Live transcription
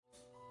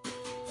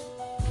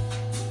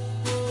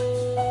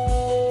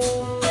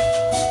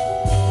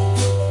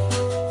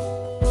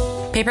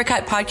Paper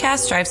Cut Podcast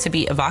strives to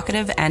be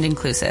evocative and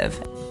inclusive.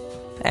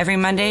 Every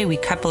Monday, we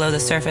cut below the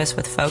surface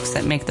with folks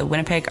that make the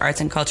Winnipeg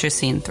arts and culture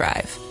scene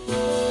thrive.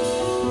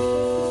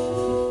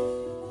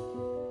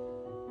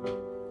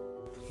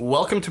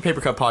 Welcome to Paper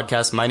Cut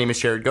Podcast. My name is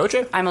Jared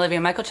Goche. I'm Olivia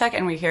Michaelchuk,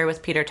 and we're here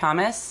with Peter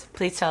Thomas.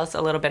 Please tell us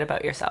a little bit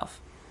about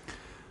yourself.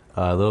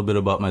 A little bit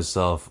about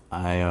myself.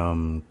 I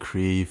am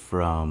Cree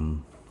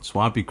from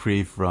Swampy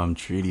Cree from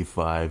Treaty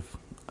 5.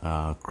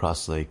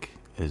 Cross Lake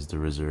is the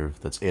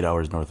reserve. That's 8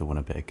 hours north of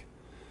Winnipeg.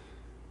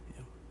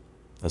 Yeah.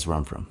 That's where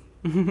I'm from.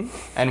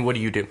 And what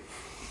do you do?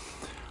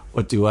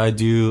 What do I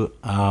do?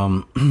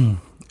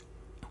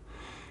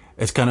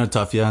 It's kind of a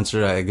tough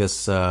answer. I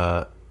guess if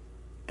I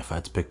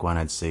had to pick one,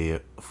 I'd say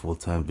a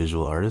full-time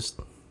visual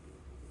artist.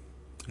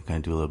 I kind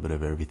of do a little bit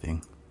of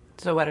everything.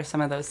 So what are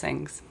some of those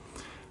things?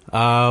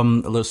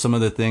 Some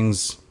of the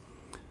things,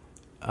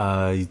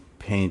 I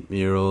paint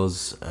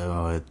murals,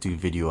 do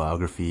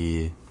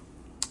videography,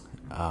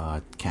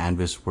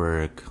 canvas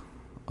work.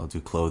 I'll do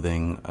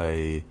clothing.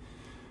 I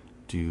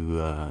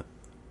do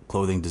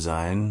clothing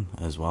design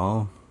as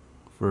well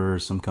for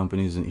some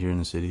companies here in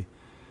the city.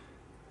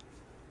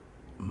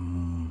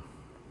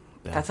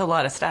 That's a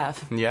lot of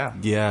stuff.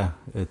 Yeah.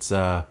 It's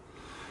I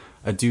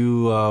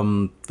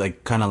do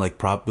like kind of like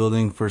prop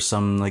building for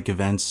some like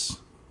events.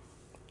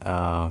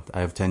 I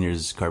have 10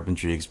 years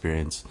carpentry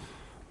experience,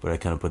 but I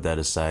kind of put that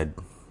aside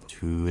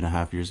 3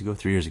 years ago.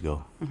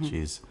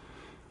 Jeez.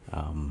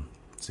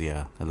 So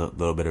yeah, a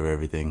little bit of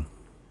everything.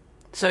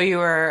 So you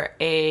were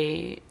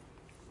a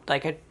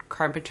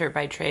carpenter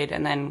by trade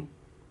and then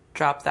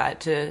dropped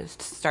that to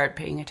start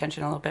paying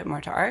attention a little bit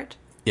more to art?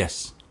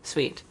 Yes.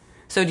 Sweet.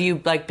 So do you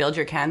build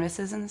your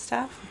canvases and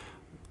stuff?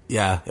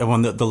 Yeah, and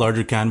when the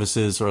larger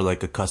canvases or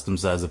like a custom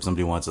size, if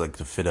somebody wants like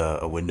to fit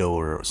a window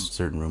or a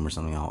certain room or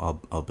something,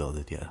 I'll build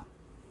it. Yeah.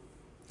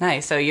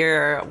 Nice. So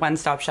you're a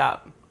one-stop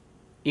shop.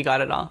 You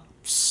got it all.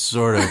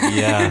 Sort of.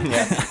 Yeah.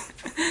 Yeah.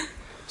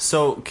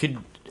 So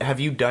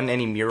have you done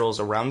any murals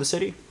around the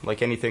city?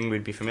 Like anything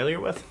we'd be familiar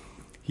with?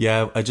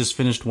 Yeah, I just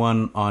finished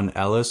one on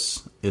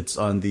Ellis. It's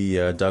on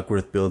the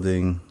Duckworth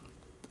building,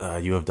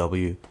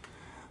 UFW.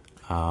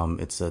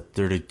 It's a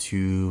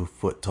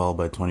 32-foot tall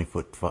by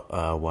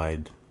 20-foot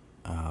wide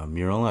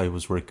mural. I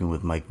was working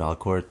with Mike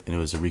Valcourt, and it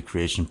was a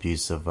recreation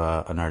piece of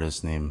an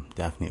artist named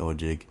Daphne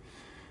Ojig.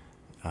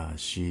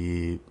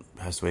 She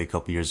passed away a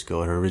couple years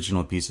ago. Her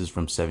original piece is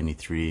from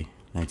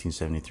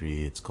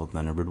 1973. It's called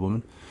Thunderbird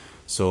Woman.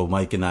 So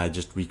Mike and I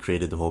just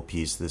recreated the whole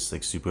piece, this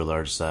like super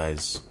large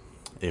size.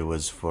 It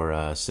was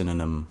for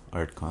Synonym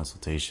Art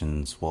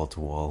Consultations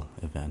wall-to-wall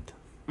event.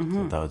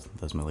 So that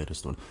was my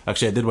latest one.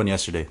 Actually, I did one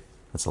yesterday.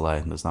 That's a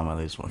lie. That's not my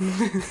latest one.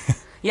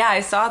 Yeah,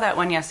 I saw that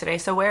one yesterday.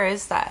 So where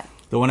is that?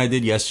 The one I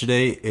did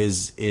yesterday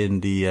is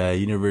in the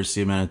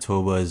University of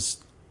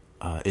Manitoba's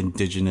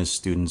Indigenous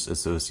Students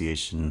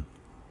Association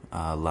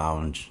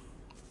lounge,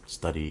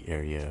 study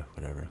area,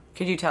 whatever.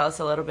 Could you tell us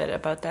a little bit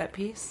about that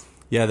piece?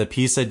 Yeah, the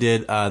piece I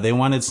did, they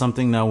wanted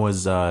something that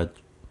was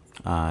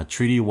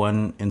Treaty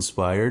 1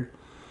 inspired.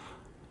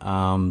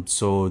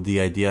 So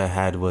the idea I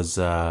had was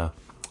an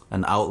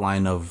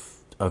outline of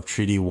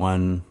Treaty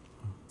 1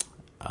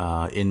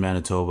 in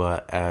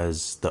Manitoba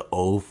as the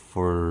O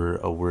for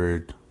a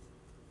word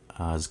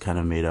is kind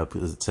of made up.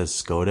 It says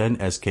Skoden,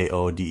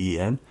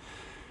 Skoden.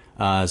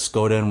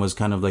 Skoden was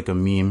kind of like a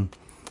meme.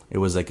 It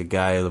was like a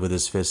guy with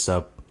his fists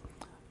up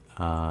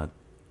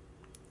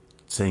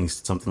saying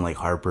something like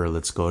Harper,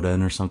 let's go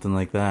then, or something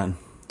like that.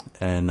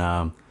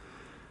 And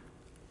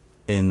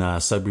in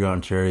Sudbury,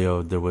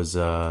 Ontario, there was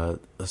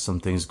some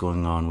things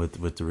going on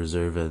with the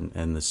reserve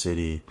and the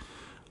city.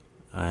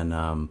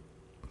 And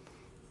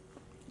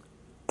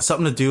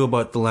something to do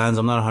about the lands.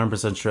 I'm not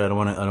 100% sure. I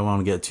don't want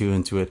to get too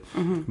into it.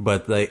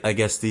 But like, I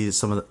guess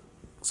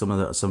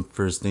some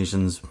First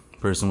Nations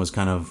person was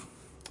kind of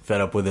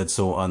fed up with it.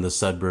 So on the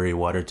Sudbury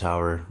water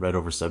tower, right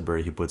over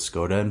Sudbury, he put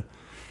Skoden,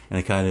 and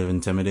it kind of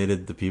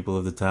intimidated the people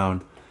of the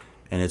town.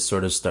 And it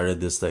sort of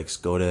started this like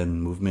Skoden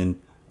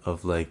movement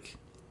of like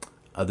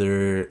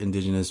other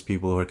Indigenous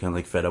people who are kind of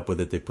like fed up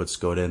with it. They put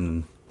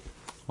Skoden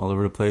all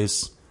over the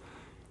place,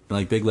 and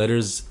like big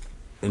letters,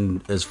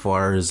 and as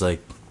far as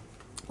like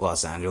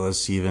Los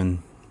Angeles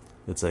even,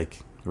 it's like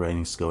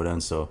writing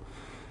Skoden. So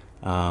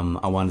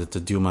I wanted to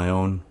do my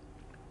own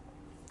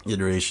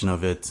iteration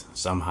of it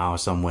somehow,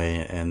 some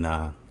way, and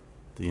the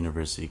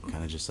university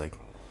kind of just like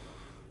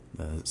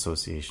the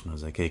association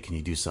was like, hey, can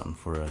you do something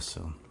for us?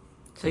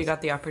 So you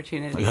got the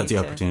opportunity. I got the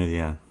opportunity,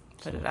 yeah.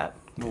 Put it up.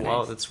 Wow,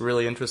 Nice. that's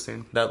really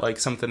interesting. That like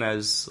something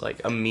as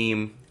like a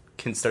meme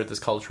can start this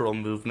cultural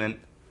movement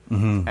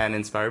and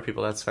inspire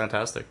people. That's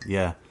fantastic.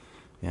 Yeah.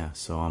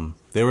 So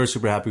they were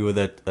super happy with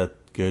it.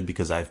 Good,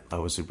 because I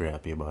was super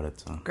happy about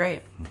it. So.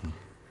 Great.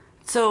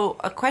 So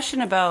a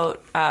question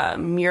about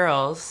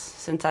murals,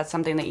 since that's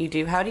something that you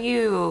do. How do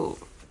you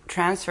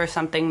transfer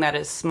something that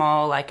is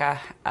small, like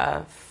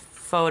a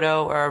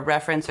photo or a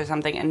reference or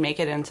something, and make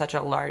it in such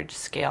a large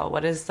scale?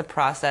 What is the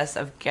process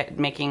of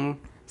making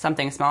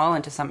something small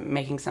into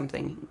making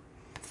something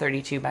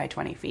 32 by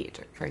 20 feet,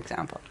 for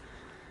example?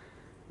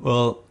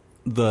 Well,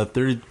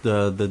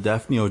 the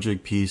Daphne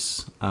Ojig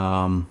piece,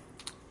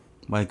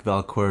 Mike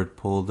Valcourt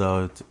pulled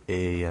out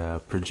a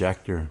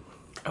projector,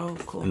 Oh,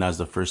 cool. and that was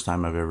the first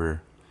time I've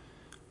ever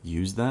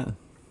used that.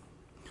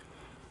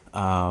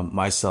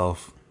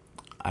 Myself,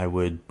 I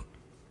would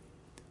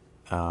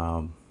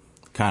kind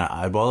of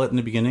eyeball it in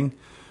the beginning,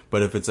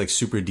 but if it's like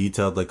super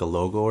detailed, like a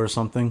logo or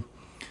something,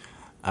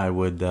 I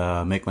would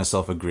make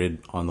myself a grid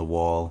on the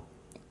wall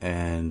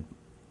and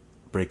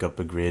break up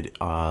a grid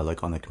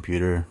like on the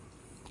computer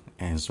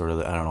and sort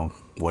of, I don't know,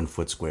 1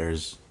 foot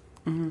squares,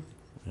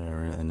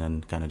 whatever, and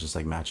then kind of just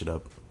like match it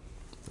up.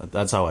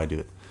 That's how I do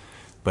it.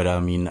 But I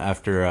mean,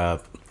 after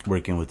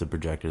working with the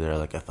projector there,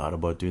 like I thought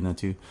about doing that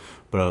too,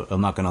 but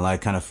I'm not gonna lie,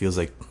 it kind of feels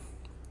like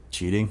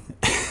cheating.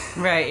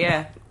 Right,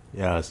 yeah.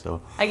 Yeah,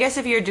 so I guess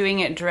if you're doing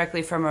it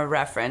directly from a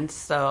reference,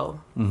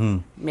 so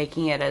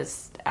making it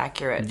as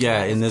accurate.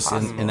 yeah, as in this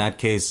possible. in that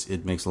case,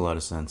 it makes a lot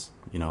of sense,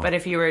 you know. But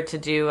if you were to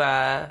do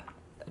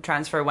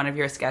transfer one of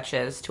your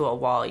sketches to a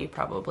wall, you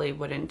probably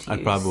wouldn't use. I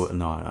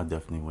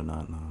definitely would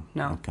not.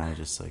 No. I'm kind of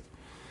just like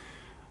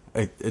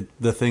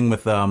the thing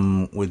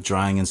with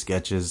drawing and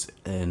sketches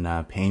and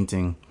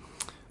painting.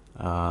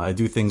 I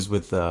do things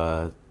with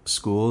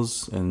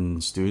schools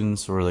and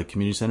students or like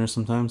community centers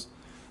sometimes,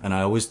 and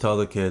I always tell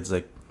the kids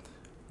like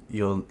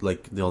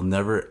they'll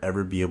never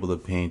ever be able to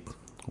paint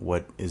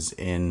what is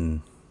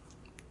in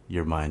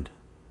your mind,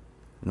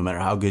 no matter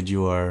how good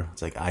you are.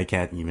 It's like I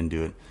can't even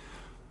do it.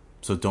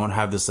 So don't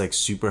have this like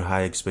super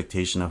high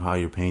expectation of how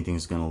your painting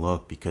is going to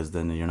look, because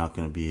then you're not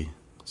going to be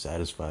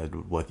satisfied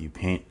with what you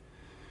paint.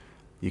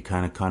 You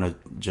kind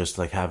of just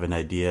like have an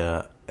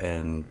idea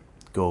and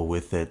go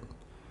with it.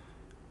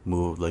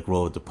 Move, like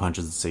roll with the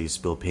punches and say you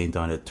spill paint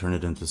on it, turn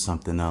it into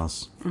something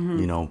else.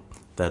 You know,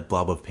 that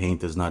blob of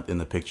paint is not in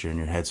the picture in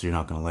your head, so you're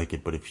not going to like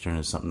it. But if you turn it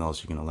into something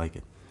else, you're going to like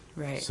it.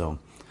 Right. So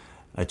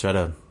I try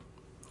to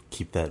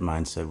keep that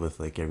mindset with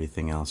like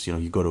everything else. You know,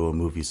 you go to a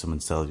movie, someone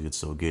tells you it's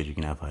so good, you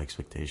can have high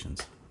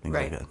expectations, things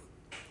Right. like that.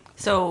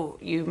 So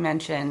you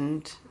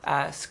mentioned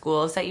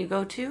schools that you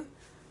go to.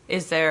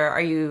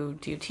 Do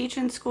you teach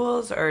in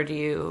schools, or do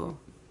you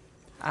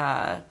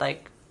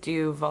do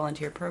you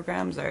volunteer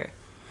programs, or?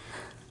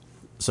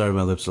 Sorry,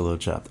 my lips are a little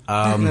chapped.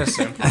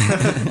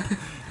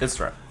 It's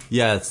right.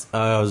 Yeah, it's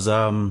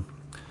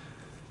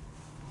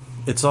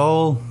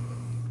all.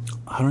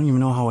 I don't even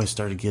know how I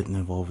started getting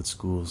involved with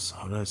schools.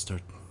 How did I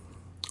start?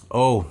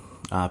 Oh,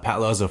 Pat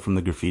Laza from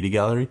the Graffiti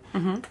Gallery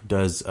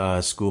does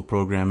school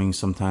programming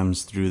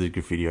sometimes through the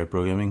graffiti art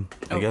programming,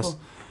 I guess. Cool.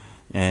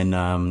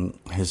 And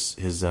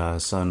his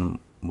son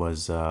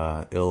was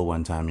ill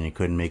one time and he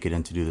couldn't make it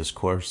in to do this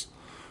course.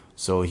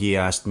 So he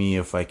asked me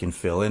if I can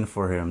fill in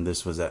for him.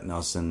 This was at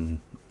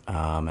Nelson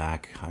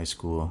Mac High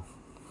School.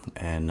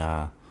 And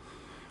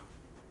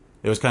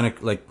it was kind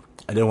of like,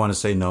 I didn't want to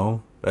say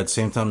no. But at the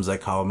same time, it's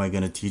like, how am I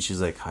going to teach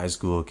these like high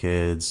school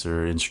kids,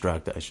 or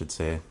instruct, I should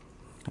say.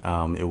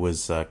 It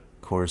was a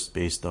course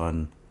based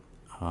on,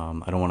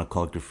 I don't want to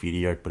call it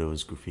graffiti art, but it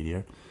was graffiti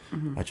art.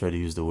 I try to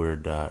use the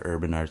word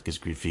urban art because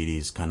graffiti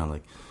is kind of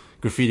like,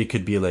 graffiti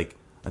could be like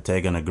a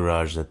tag on a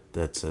garage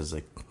that says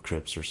like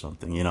Crips or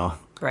something, you know?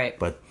 Right.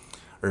 But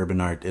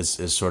urban art is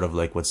sort of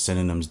like what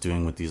Synonym's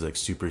doing with these like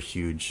super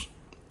huge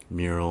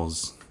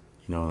murals,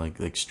 you know,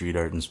 like street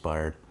art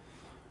inspired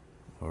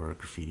or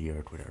graffiti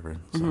art, whatever.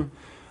 So,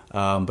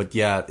 but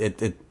yeah,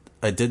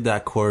 I did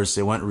that course.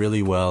 It went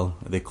really well.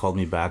 They called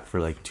me back for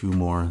like 3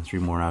 more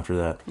after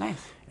that.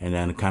 Nice. And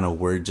then kind of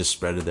word just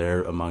spread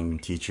there among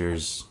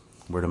teachers,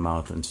 word of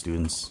mouth, and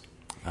students.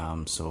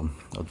 So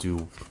I'll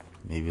do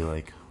maybe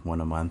like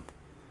 1 a month.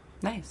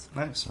 Nice.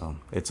 So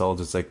it's all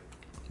just like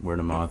word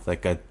of mouth.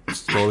 Like I'm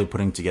slowly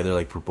putting together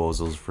like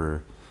proposals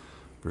for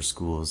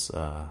schools,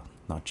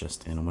 not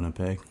just in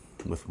Winnipeg,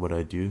 with what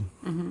I do.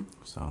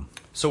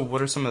 So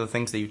what are some of the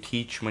things that you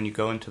teach when you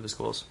go into the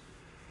schools?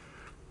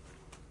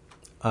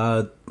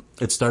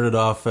 it started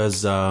off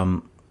as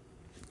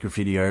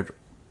graffiti art,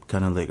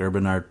 kind of like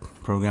urban art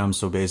program.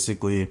 So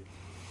basically,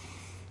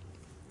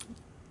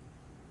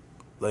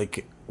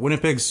 like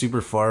Winnipeg's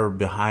super far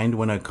behind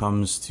when it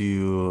comes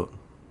to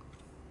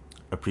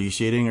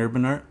appreciating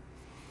urban art.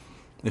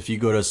 If you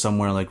go to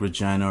somewhere like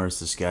Regina or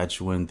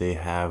Saskatchewan, they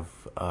have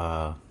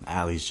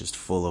alleys just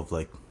full of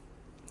like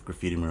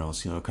graffiti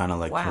murals, you know, kind of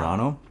like Wow.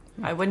 Toronto.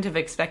 I wouldn't have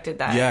expected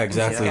that. Yeah, in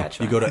exactly.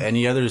 Saskatchewan. You go to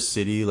any other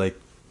city, like,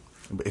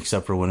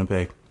 except for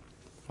Winnipeg.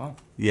 Wow.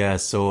 Yeah,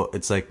 so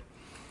it's like,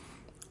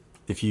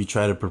 if you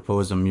try to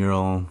propose a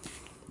mural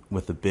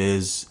with a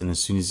biz, and as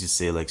soon as you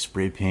say like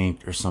spray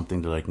paint or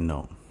something, they're like,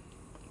 no.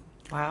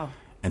 Wow.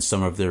 And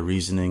some of their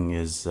reasoning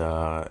is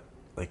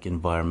like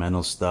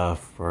environmental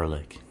stuff, or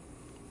like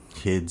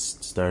kids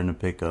starting to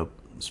pick up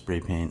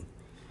spray paint.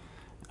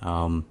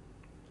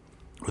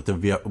 With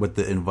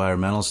the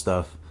environmental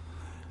stuff,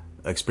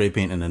 like spray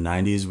paint in the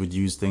 90s would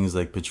use things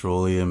like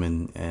petroleum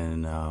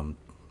and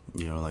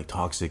you know, like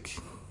toxic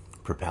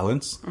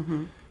propellants.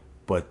 Mm-hmm.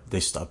 But they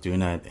stopped doing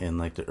that in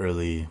like the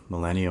early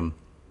millennium.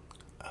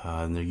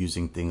 And they're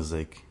using things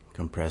like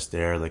compressed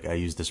air. Like I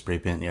used a spray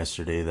paint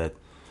yesterday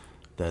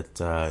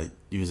that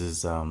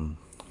uses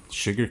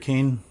sugar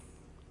cane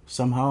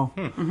somehow.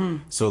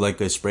 So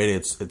like I sprayed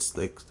it, it's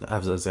like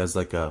has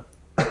like a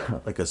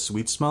like a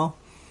sweet smell.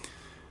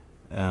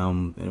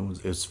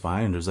 It was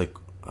fine. There's like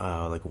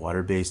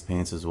water based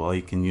paints as well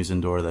you can use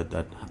indoor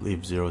that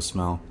leave zero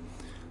smell.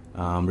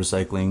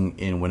 Recycling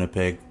in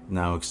Winnipeg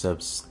now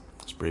accepts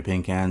spray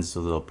paint cans,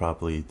 so they'll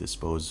probably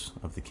dispose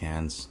of the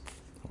cans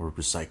or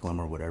recycle them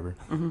or whatever.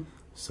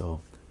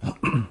 So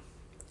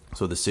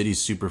so the city's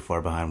super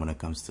far behind when it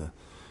comes to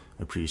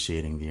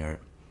appreciating the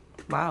art.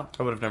 Wow.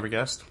 I would have never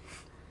guessed.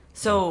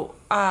 So,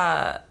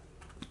 a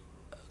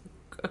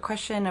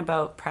question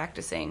about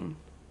practicing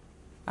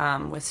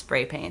with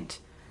spray paint.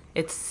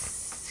 It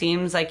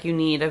seems like you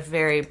need a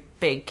very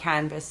big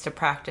canvas to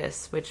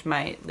practice, which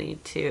might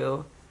lead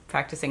to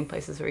practicing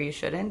places where you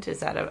shouldn't.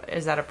 Is that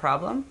a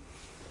problem?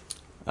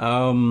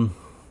 So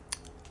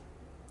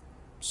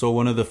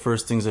one of the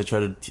first things I try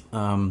to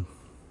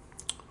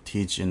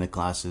teach in the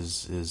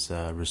classes is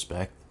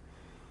respect.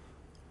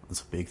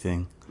 That's a big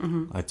thing.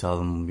 I tell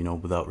them,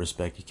 without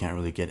respect, you can't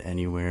really get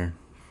anywhere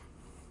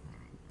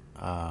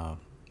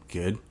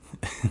good.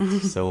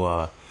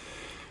 So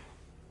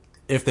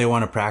if they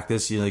want to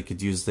practice, you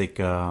could use like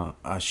a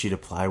sheet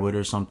of plywood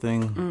or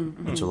something,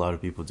 which a lot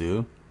of people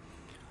do.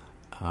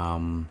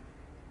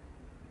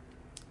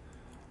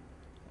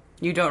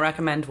 You don't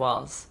recommend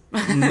walls.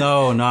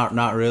 No,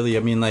 not really. I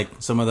mean, like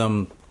some of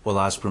them will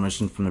ask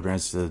permission from the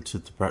parents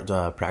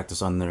to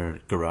practice on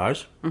their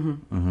garage.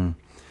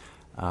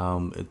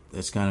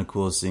 It's kind of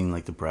cool seeing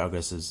like the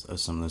progress of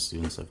some of the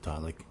students I've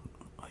taught like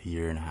a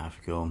year and a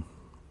half ago.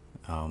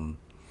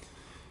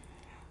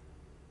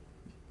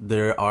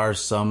 There are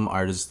some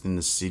artists in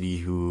the city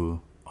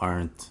who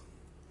aren't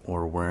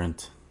or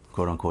weren't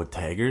quote unquote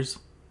taggers,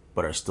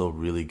 but are still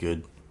really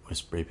good with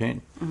spray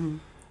paint.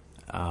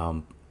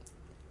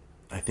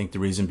 I think the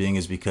reason being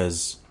is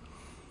because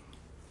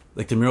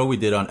like the mural we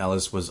did on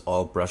Ellis was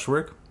all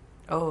brushwork.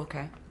 Oh,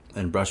 okay.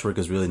 And brushwork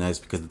is really nice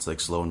because it's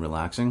like slow and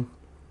relaxing.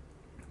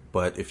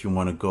 But if you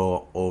want to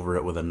go over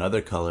it with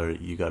another color,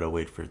 you got to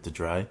wait for it to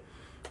dry,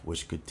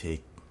 which could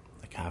take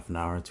like half an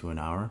hour to an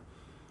hour.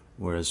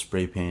 Whereas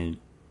spray paint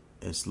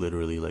is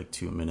literally like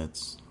 2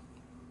 minutes,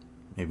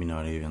 maybe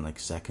not even like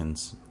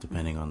seconds,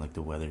 depending on like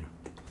the weather.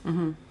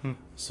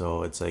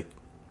 So it's like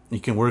you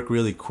can work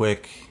really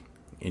quick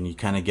and you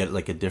kind of get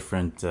like a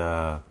different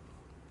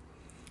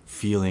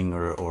feeling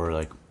or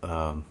like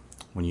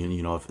when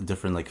a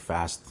different like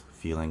fast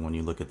feeling when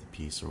you look at the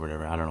piece or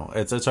whatever. I don't know.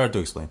 It's hard to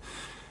explain.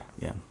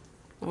 Yeah.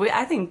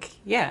 I think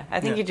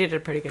you did a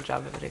pretty good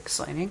job of it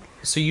explaining.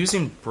 So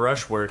using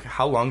brushwork,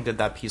 how long did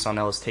that piece on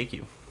Ellis take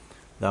you?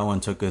 That one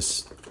took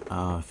us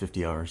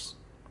 50 hours.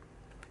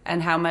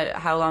 And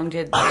how long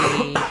did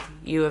the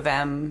U of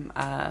M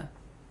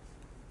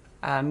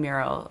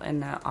mural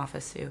in the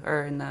office do,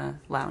 or in the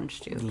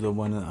lounge do? The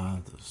one,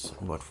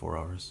 about 4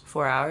 hours.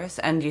 4 hours.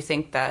 And do you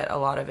think that a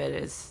lot of it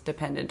is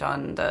dependent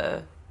on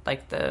the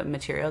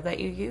material that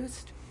you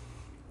used?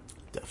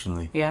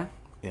 Definitely. Yeah?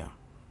 Yeah.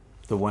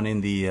 The one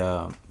in the,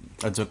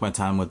 I took my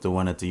time with the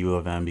one at the U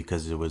of M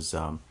because it was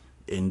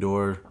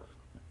indoor.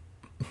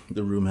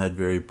 The room had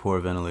very poor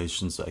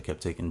ventilation, so I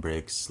kept taking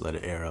breaks, let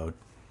it air out.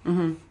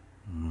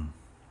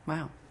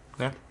 Wow.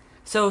 Yeah.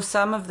 So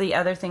some of the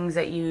other things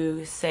that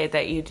you say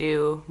that you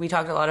do, we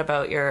talked a lot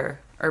about your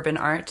urban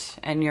art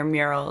and your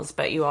murals,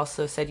 but you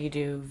also said you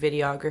do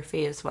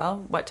videography as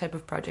well. What type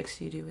of projects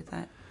do you do with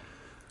that?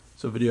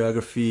 So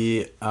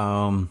videography,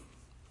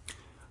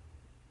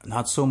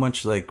 not so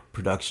much like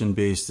production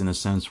based in a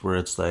sense where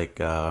it's like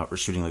we're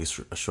shooting like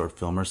a short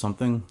film or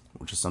something,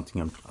 which is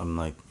something I'm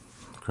like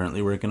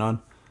currently working on,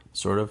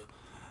 sort of.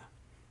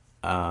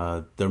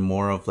 They're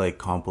more of like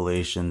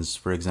compilations.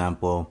 For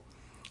example,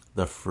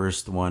 the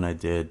first one I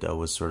did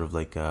was sort of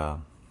like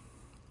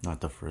not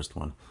the first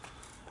one.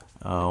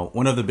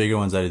 One of the bigger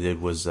ones that I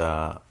did was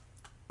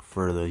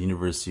for the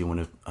University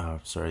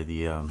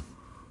the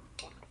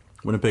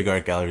Winnipeg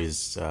Art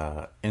Gallery's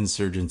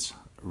Insurgents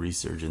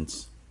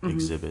Resurgence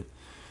exhibit,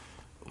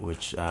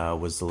 which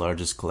was the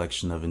largest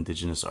collection of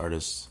Indigenous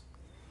artists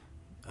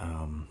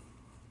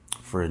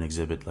for an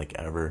exhibit like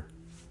ever,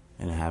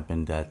 and it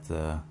happened at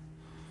the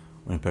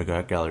Winnipeg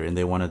Art Gallery, and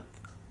they wanted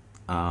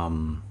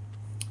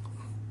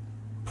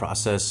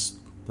process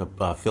the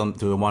film.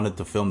 They wanted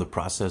to film the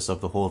process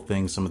of the whole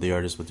thing. Some of the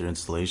artists with their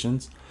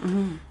installations,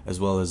 as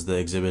well as the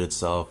exhibit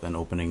itself and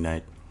opening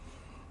night.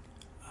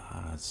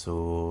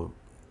 So,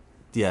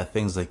 yeah,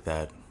 things like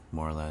that,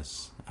 more or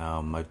less.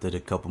 I did a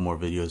couple more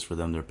videos for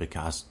them. Their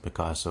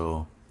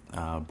Picasso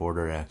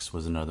Border X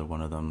was another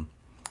one of them.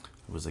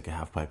 It was like a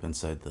half pipe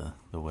inside the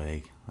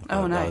wag.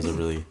 Nice. That was a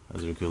really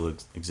cool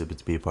exhibit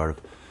to be a part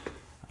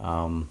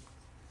of.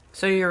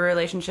 So your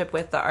relationship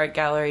with the art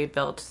gallery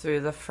built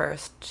through the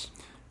first,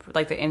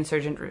 like the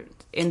Insurgents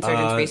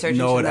Resurgence.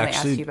 No, and it then they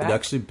asked you back?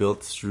 actually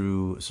built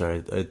through.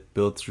 It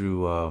built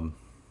through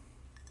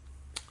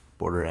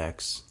Border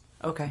X.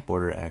 Okay.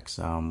 Border X.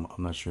 I'm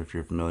not sure if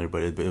you're familiar,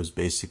 but it was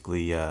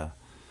basically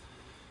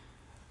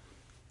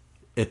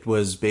it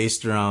was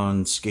based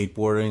around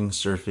skateboarding,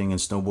 surfing, and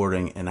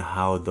snowboarding, and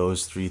how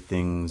those three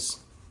things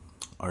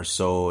are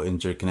so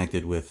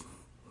interconnected with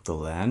the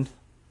land.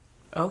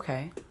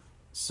 Okay.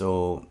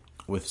 So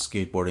with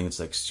skateboarding, it's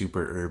like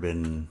super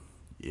urban,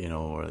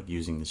 or like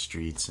using the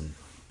streets and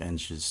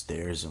benches,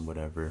 stairs, and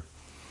whatever.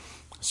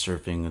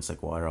 Surfing, it's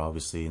like water,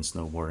 obviously, and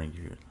snowboarding,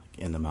 you're like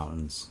in the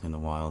mountains, in the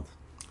wild.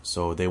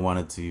 So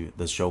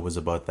the show was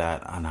about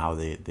that, on how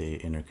they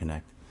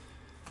interconnect.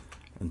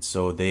 And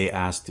so they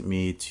asked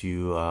me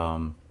to,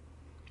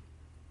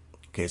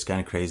 okay, it's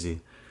kind of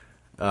crazy.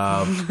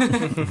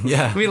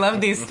 Yeah. We love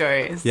these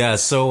stories. Yeah,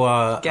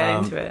 so...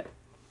 Get into it.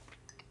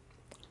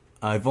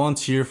 I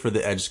volunteer for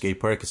the Edge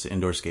Skate Park. It's an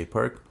indoor skate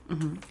park.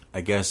 Mm-hmm.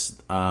 I guess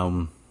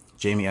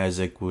Jamie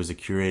Isaac, who was the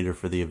curator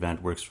for the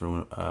event, works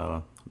for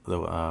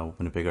the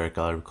Winnipeg Art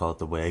Gallery. We call it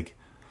the WEG.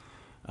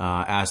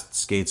 Asked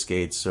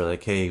Skates, or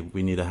like, hey,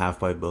 we need a half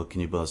pipe built. Can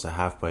you build us a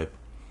half pipe?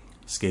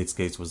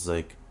 Skates was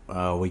like,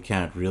 we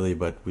can't really,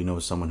 but we know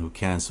someone who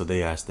can. So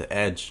they asked the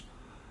Edge,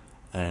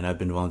 and I've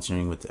been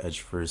volunteering with the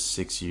Edge for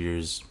 6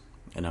 years,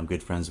 and I'm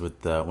good friends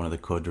with one of the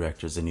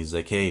co-directors. And he's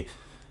like, hey,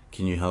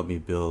 can you help me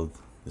build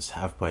this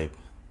half pipe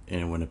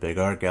in Winnipeg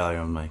Art Gallery?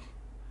 I'm like,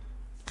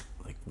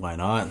 why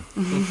not?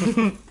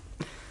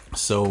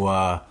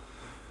 So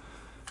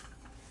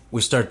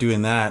we start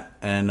doing that,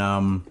 and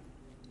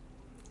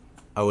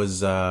I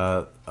was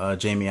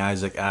Jamie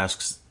Isaac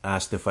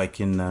asked if I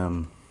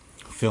can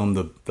film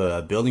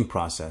the building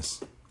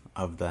process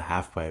of the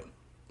half pipe.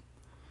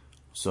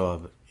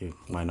 So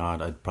why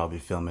not? I'd probably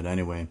film it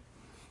anyway.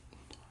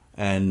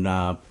 And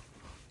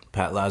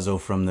Pat Lazo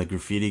from the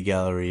Graffiti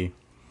Gallery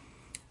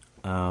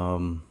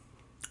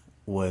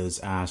was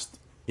asked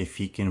if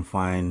he can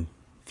find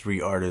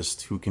 3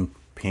 artists who can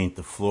paint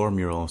the floor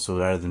mural. So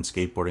rather than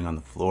skateboarding on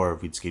the floor,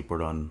 we'd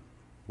skateboard on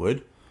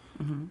wood.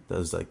 Mm-hmm.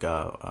 There's like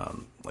a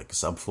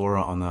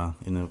subfloor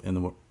in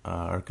the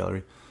art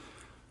gallery.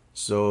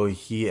 So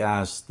he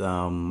asked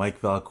Mike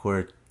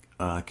Valcourt,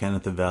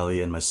 Kenneth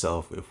Valley, and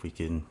myself if we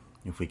can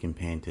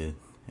paint it.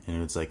 And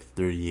it was like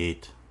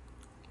 30.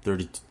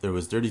 There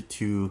was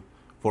 32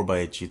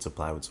 4x8 sheets of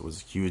plywood. So it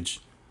was a huge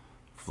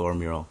floor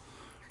mural.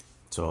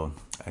 So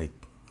I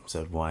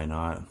said, why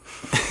not?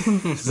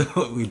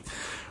 So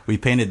we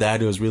painted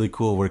that. It was really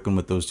cool working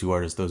with those 2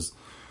 artists.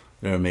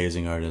 They're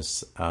amazing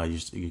artists.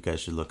 You guys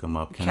should look them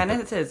up.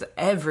 Kenneth is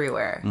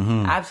everywhere.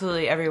 Mm-hmm.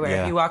 Absolutely everywhere.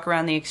 Yeah. If you walk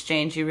around the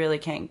Exchange, you really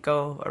can't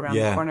go around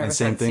the corner. And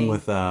same thing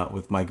with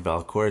Mike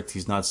Valcourt.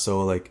 He's not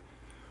so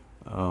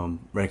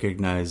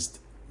recognized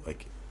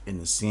in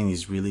the scene.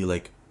 He's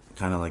really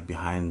kind of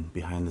behind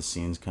the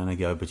scenes kind of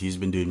guy, but he's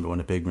been doing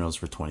Winnipeg murals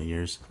for 20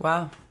 years.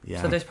 Wow.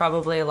 Yeah. So there's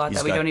probably a lot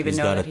that we don't even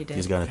know that he did.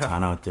 He's got a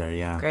ton out there,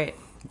 yeah. Great.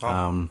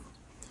 Wow.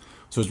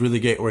 So it's really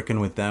great working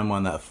with them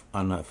on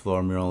that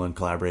floor mural and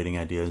collaborating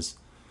ideas.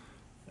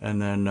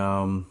 And then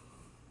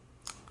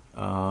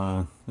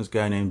this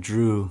guy named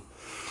Drew,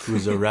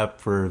 who's a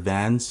rep for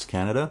Vans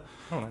Canada.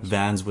 Oh, nice.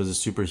 Vans was a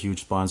super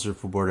huge sponsor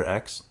for Border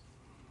X.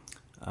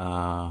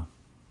 Asked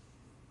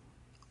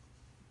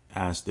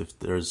if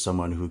there's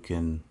someone who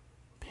can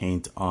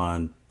paint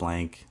on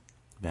blank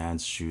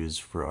Vans shoes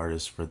for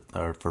artists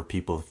for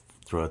people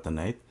throughout the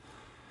night.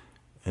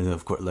 And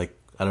of course,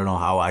 I don't know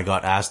how I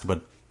got asked,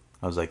 but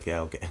I was like, yeah,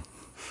 okay.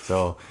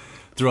 So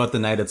throughout the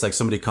night, it's like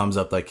somebody comes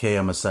up like, hey,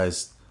 I'm a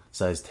size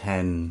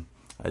 10.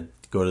 I'd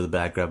go to the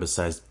back, grab a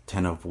size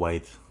 10 of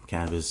white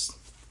canvas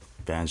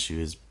Vans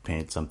shoes,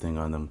 paint something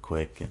on them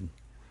quick. And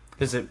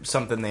is it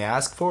something they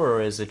ask for,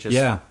 or is it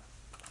just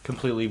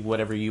completely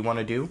whatever you want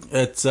to do?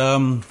 It's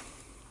I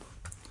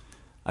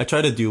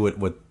try to do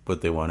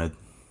what they wanted.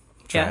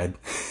 Tried.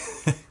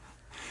 Yeah.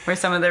 Were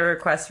some of the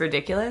requests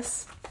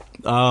ridiculous?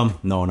 No,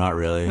 not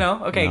really.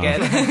 No? Okay, no.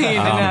 Good. You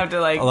didn't have to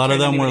a lot of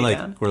them were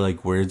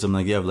words. I'm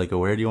like, yeah, a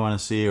word you want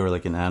to see, or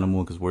an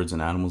animal, because words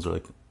and animals are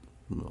a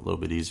little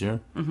bit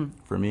easier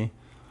for me.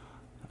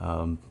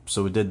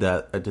 So we did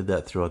that. I did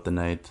that throughout the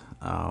night.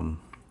 I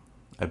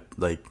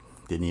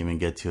didn't even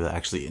get to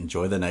actually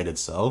enjoy the night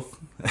itself.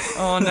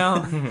 Oh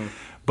no.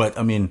 But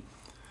I mean,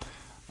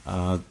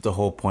 the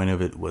whole point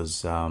of it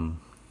was,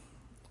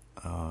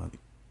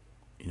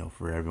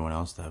 for everyone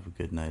else to have a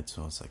good night.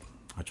 So it's like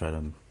I try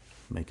to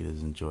make it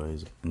as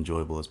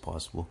enjoyable as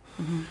possible.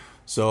 Mm-hmm.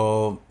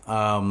 So,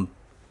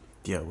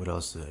 what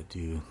else did I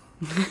do?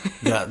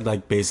 Yeah,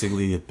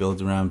 basically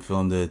built around,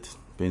 filmed it,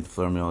 painted the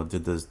floor mural,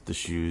 did the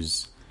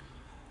shoes,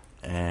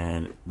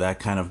 and that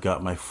kind of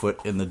got my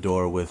foot in the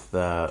door with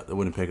the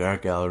Winnipeg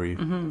Art Gallery.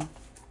 Mm-hmm.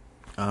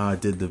 I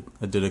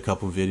did a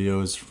couple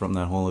videos from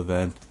that whole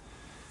event.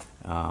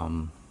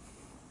 Got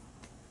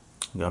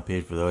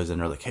paid for those, and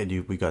they're like, "Hey,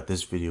 dude, we got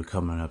this video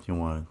coming up. You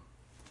want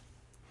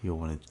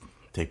to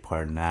take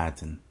part in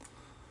that?" And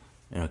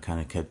kind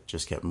of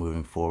kept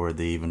moving forward.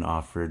 They even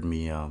offered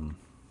me a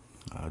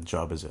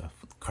job as a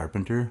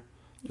carpenter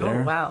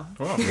there. Oh wow!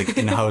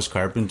 In-house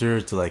carpenter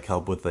to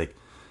help with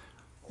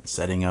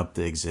setting up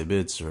the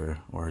exhibits or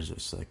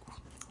just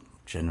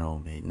general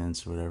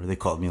maintenance or whatever. They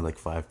called me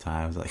 5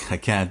 times. I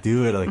can't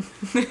do it.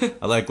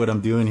 I like what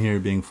I'm doing here,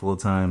 being full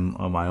time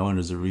on my own.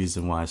 There's a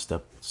reason why I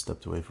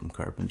stepped away from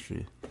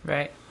carpentry.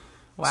 Right.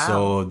 Wow.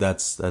 So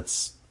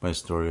that's my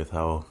story with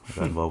how I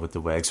got involved with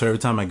the WAG. So every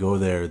time I go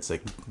there, it's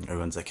like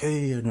everyone's like,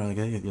 hey, you know, like,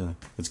 hey, you know,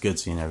 it's good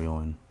seeing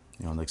everyone.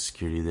 You know, like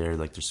security there,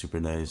 like they're super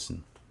nice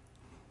and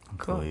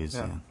employees.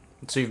 Cool. Yeah.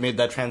 So you've made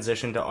that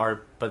transition to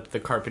art, but the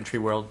carpentry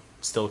world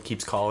still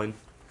keeps calling.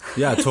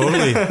 Yeah,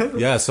 totally.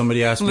 Yeah,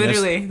 somebody asked me.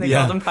 Literally, they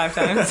called him 5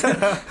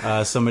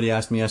 times. Somebody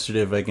asked me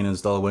yesterday if I can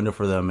install a window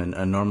for them,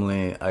 and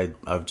normally I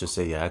would just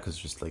say yeah, because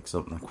just like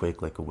something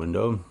quick, like a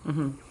window.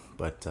 Mm-hmm.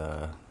 But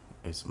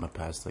my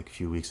past like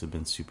few weeks have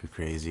been super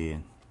crazy,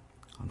 and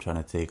I'm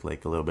trying to take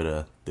like a little bit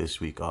of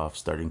this week off.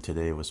 Starting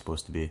today was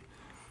supposed to be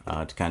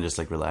to kind of just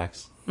like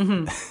relax.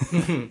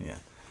 Mm-hmm. Yeah.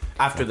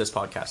 After this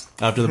podcast.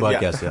 After the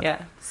podcast, yeah.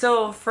 Yeah.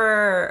 So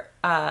for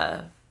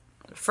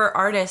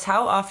artists,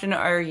 how often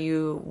are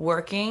you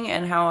working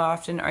and how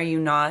often are you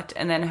not?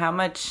 And then how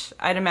much,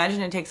 I'd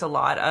imagine it takes a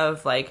lot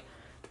of like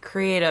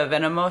creative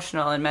and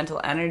emotional and mental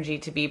energy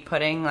to be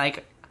putting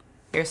like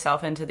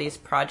yourself into these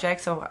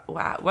projects. So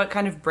what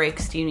kind of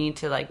breaks do you need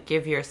to like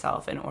give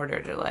yourself in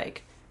order to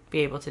like be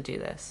able to do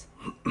this?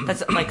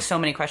 That's like so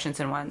many questions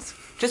in once.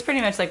 Just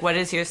pretty much like, what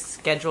is your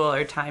schedule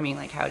or timing?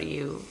 Like, how do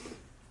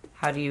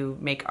you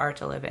make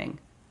art a living?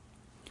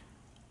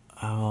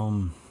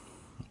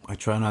 I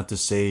try not to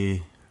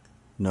say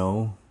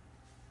no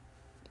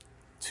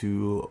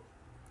to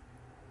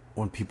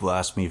when people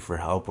ask me for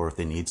help or if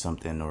they need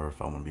something or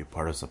if I want to be a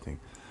part of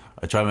something.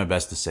 I try my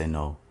best to say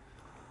no.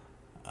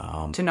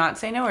 To not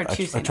say no or to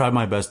say I no? try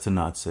my best to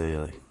not say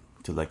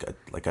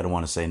like I don't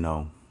want to say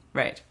no.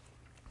 Right.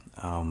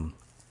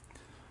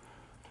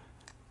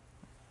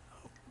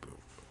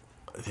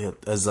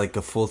 As like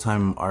a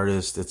full-time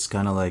artist, it's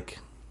kind of like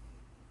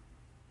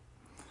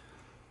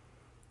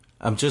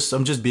I'm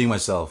just being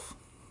myself.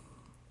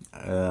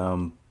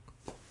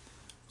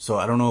 So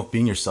I don't know if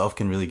being yourself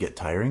can really get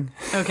tiring.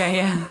 Okay,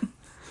 yeah.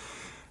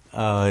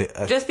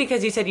 Just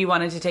because you said you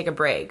wanted to take a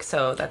break,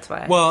 so that's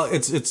why. Well,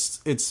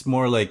 it's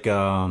more like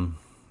yeah,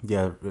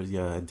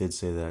 I did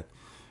say that.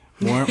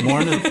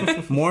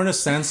 More in a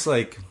sense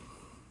like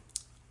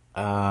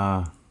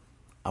I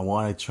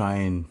want to try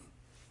and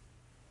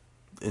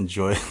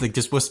enjoy like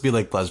there's supposed to be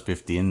like plus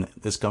 15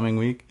 this coming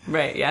week.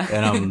 Right, yeah.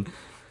 And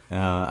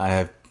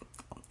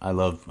I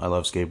love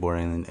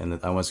skateboarding, and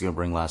I was gonna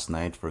bring last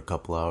night for a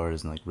couple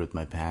hours and like ripped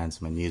my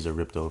pants. My knees are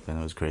ripped open.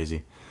 It was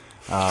crazy.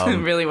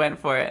 Really went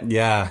for it.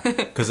 Yeah,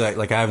 because I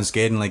haven't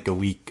skated in like a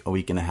week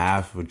and a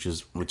half, which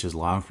is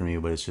long for me,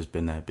 but it's just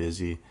been that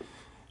busy,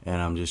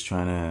 and I'm just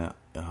trying to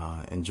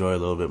enjoy a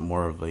little bit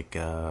more of like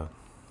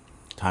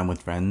time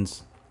with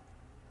friends.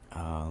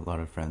 A lot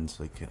of friends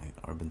like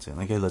I've been saying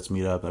like, hey, let's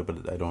meet up,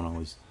 but I don't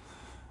always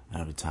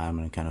have the time,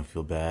 and I kind of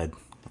feel bad.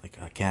 Like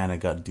I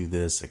got to do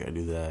this, I got to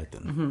do that,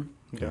 and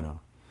you know.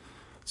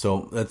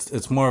 So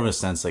it's more of a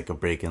sense like a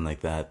break in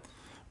like that.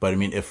 But I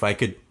mean, if I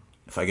could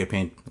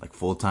paint like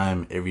full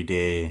time every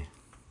day,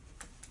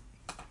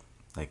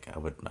 like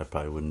I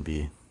probably wouldn't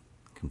be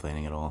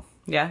complaining at all.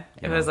 Yeah,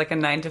 if it was like a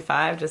 9 to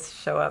 5, just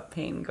show up,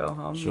 paint, and go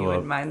home. You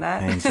wouldn't mind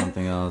that. Paint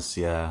something else,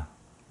 yeah.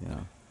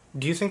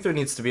 Do you think there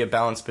needs to be a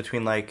balance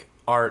between like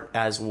art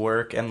as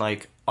work and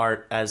like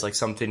art as like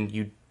something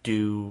you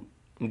do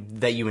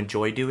that you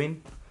enjoy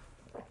doing?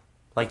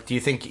 Like, do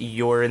you think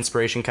your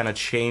inspiration kind of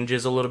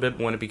changes a little bit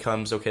when it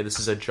becomes, okay, this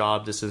is a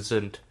job, this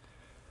isn't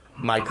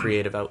my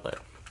creative outlet?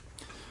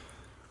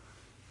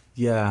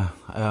 Yeah,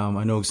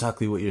 I know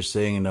exactly what you're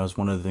saying, and that was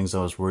one of the things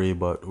I was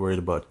worried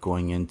about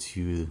going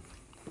into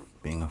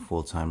being a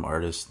full-time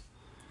artist.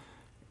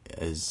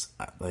 Is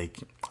like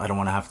I don't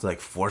want to have to like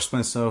force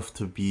myself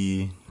to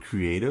be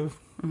creative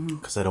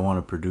because I don't want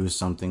to produce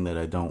something that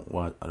I don't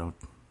want.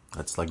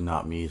 That's like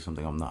not me,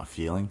 something I'm not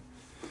feeling.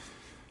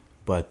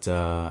 But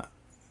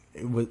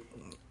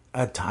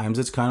at times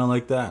it's kind of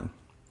like that.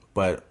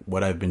 But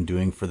what I've been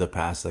doing for the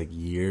past like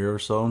year or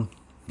so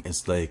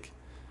is like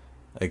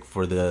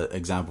for the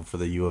example for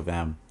the U of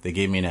M, they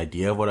gave me an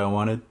idea of what I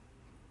wanted.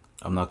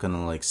 I'm not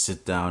gonna like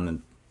sit down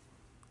and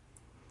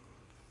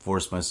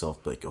force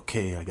myself like,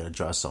 okay, I gotta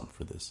draw something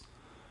for this.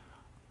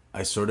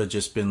 I sort of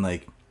just been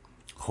like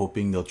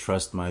hoping they'll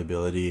trust my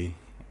ability.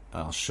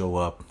 I'll show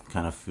up,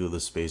 kind of feel the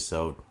space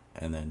out,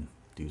 and then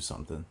do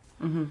something.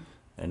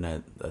 And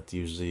that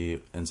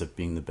usually ends up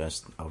being the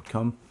best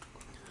outcome.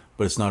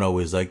 But it's not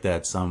always like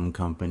that. Some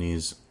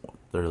companies,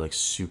 they're like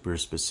super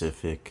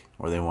specific,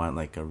 or they want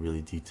like a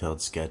really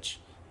detailed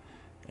sketch,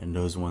 and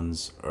those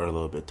ones are a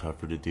little bit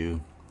tougher to do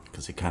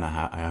because I kind of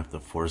I have to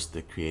force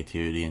the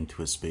creativity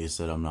into a space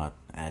that I'm not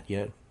at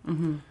yet.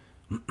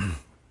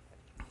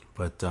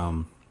 But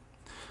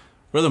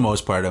for the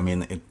most part, I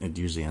mean, it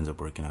usually ends up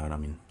working out. I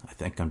mean, I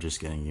think I'm just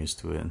getting used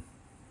to it.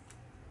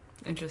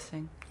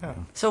 Interesting. Yeah.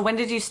 So when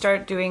did you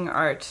start doing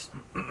art?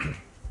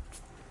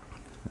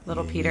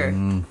 Little Peter.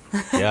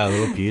 Yeah,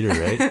 little Peter,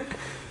 right?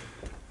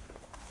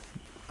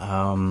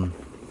 I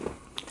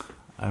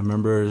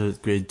remember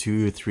grade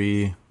 2 or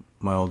 3,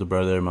 my older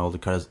brother, my older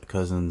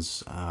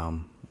cousins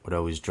would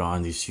always draw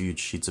on these huge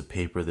sheets of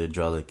paper. They'd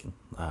draw like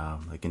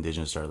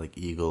indigenous art, like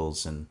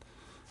eagles and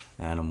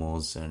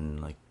animals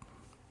and like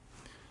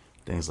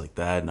things like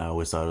that. And I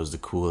always thought it was the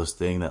coolest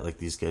thing that like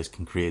these guys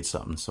can create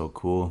something so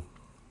cool.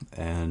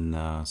 And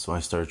so I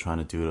started trying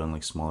to do it on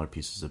like smaller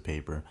pieces of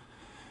paper.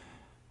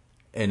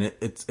 And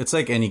it's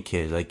like any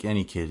kid,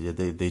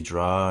 they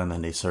draw and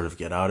then they sort of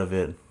get out of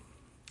it.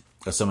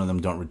 Some of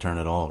them don't return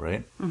at all,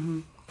 right?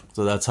 Mm-hmm.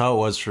 So that's how it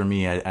was for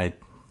me. I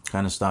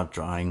kind of stopped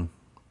drawing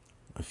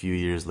a few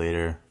years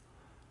later.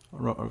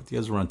 You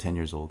guys were around 10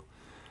 years old.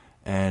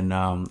 And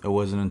it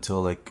wasn't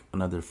until like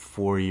another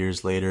 4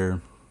 years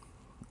later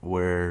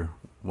when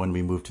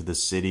we moved to the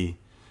city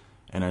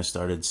and I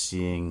started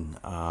seeing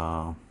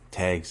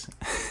tags.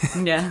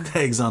 Yeah.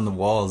 Tags on the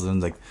walls. And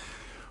like,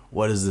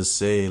 what does this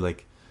say?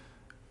 Like,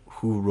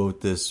 who wrote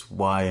this?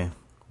 Why?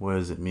 What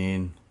does it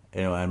mean?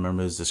 You know, I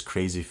remember it was this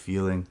crazy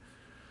feeling.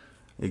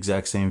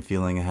 Exact same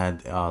feeling I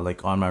had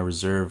like on my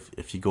reserve.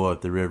 If you go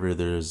out the river,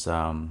 there's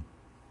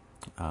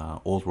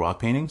old rock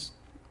paintings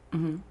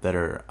that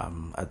are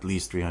at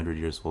least 300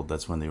 years old.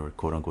 That's when they were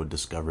quote unquote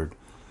discovered.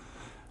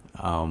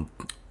 I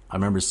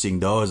remember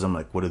seeing those. I'm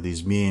like, what do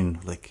these mean?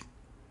 Like,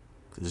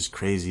 this is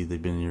crazy.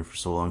 They've been here for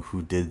so long.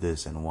 Who did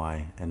this and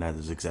why? And that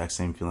is the exact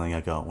same feeling I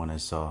got when I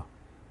saw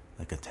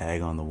like a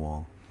tag on the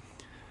wall.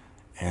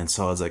 And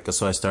so I was like,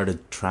 so I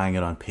started trying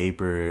it on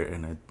paper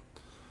and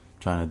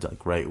trying to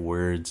like write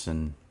words.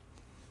 And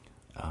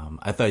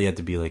I thought you had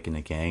to be like in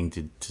a gang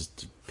to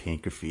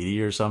paint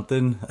graffiti or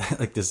something.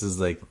 Like this is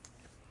like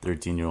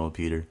 13-year-old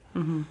Peter.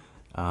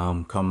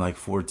 Mm-hmm. Come like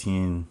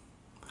 14,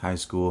 high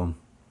school.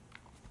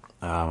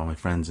 My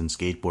friends in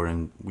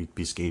skateboarding, we'd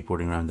be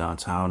skateboarding around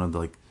downtown, and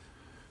like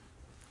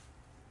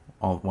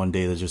one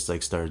day they just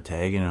like started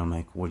tagging, and I'm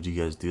like, what did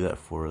you guys do that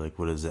for? Like,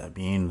 what does that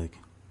mean? Like,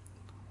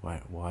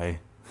 why?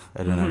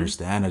 I didn't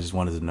understand. I just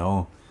wanted to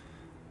know.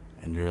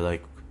 And they're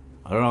like,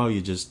 I don't know. You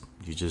just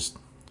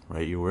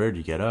write your word.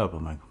 You get up.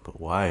 I'm like,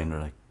 but why? And they're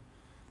like,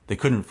 they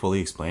couldn't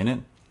fully explain it.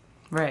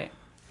 Right.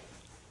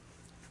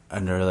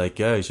 And they're like,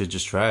 yeah, you should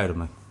just try it.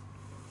 I'm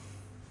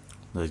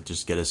like,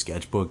 just get a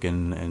sketchbook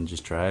and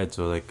just try it.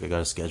 So like, I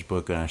got a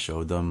sketchbook and I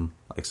showed them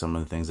like some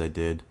of the things I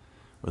did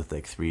with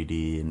like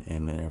 3D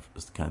and the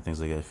kind of things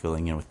like that,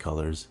 filling in with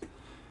colors.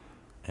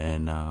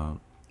 And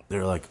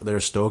they're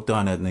stoked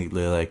on it, and they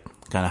like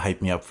kind of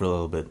hyped me up for a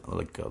little bit,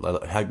 like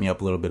hyped me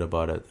up a little bit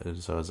about it.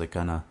 So I was like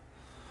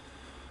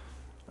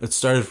it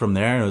started from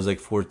there. It was like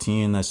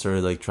 14. I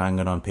started like trying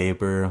it on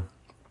paper.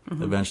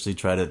 Mm-hmm. Eventually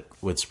tried it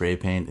with spray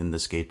paint in the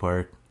skate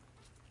park,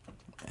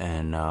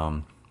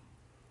 and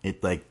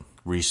it like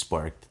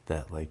re-sparked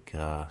that like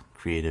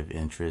creative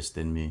interest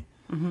in me.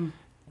 Mm-hmm.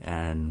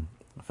 And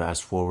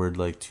fast forward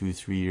like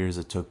 2-3 years,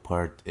 I took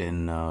part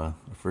in a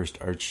first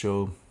art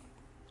show.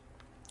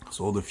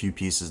 Sold a few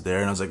pieces there,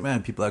 and I was like,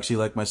 man, people actually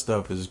like my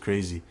stuff. This is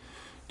crazy.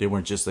 They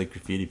weren't just like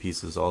graffiti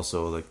pieces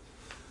also, like,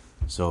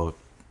 so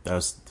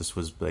this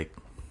was like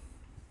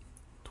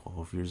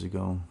 12 years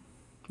ago.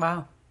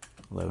 Wow.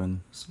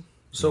 11.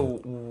 So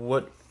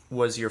what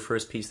was your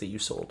first piece that you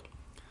sold?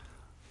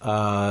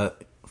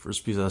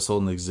 First piece I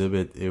sold in the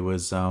exhibit, it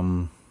was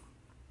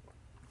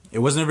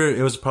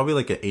probably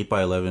like an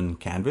 8x11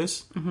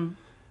 canvas. Mm-hmm.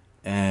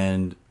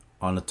 And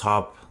on the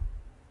top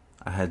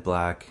I had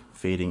black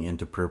fading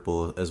into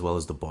purple, as well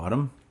as the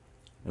bottom.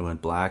 It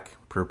went black,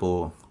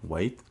 purple,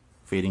 white,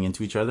 fading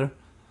into each other.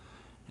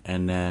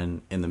 And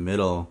then in the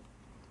middle,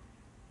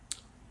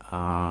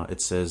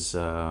 it says,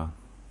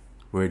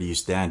 where do you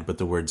stand? But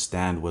the word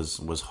stand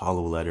was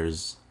hollow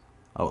letters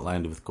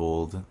outlined with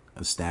gold.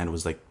 The stand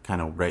was like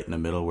kind of right in the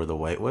middle where the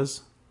white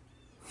was.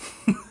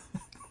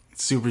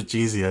 It's super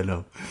cheesy, I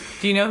know.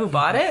 Do you know who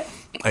bought it?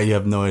 I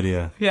have no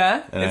idea.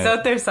 Yeah? It's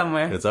out there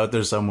somewhere. It's out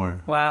there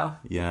somewhere. Wow.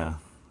 Yeah.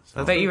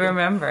 So, but you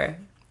remember.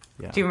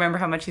 Yeah. Do you remember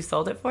how much you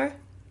sold it for?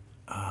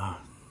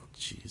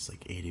 Geez,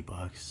 like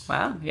 $80.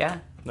 Wow, yeah.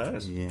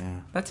 Nice.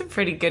 Yeah. That's a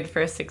pretty good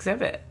first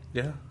exhibit.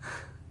 Yeah.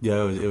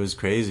 Yeah, it was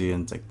crazy.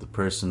 And it's like the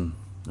person,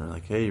 they're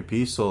like, hey, your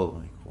piece sold.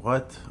 I'm like,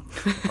 what?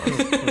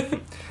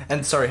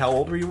 And sorry, how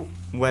old were you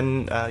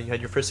when you had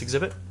your first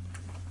exhibit?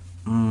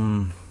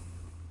 I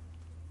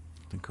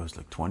think I was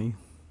like 20.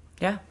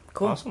 Yeah,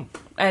 cool. Awesome.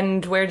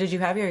 And where did you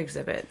have your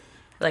exhibit?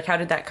 Like, how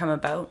did that come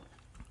about?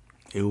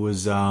 It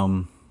was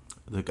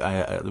like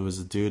there was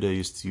a dude I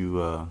used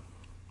to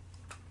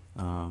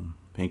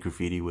paint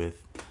graffiti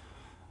with.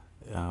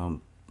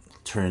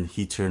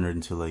 He turned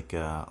into like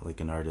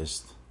an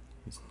artist.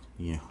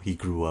 You know, he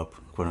grew up,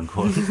 quote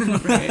unquote.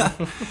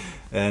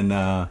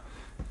 And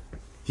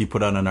he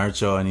put on an art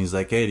show, and he's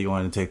like, "Hey, do you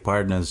want to take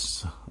part in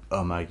this?"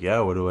 I'm like, "Yeah,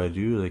 what do I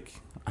do?" Like,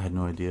 I had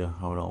no idea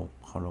how it all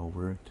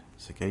worked.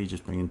 It's like, "Hey, you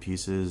just bring in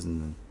pieces,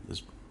 and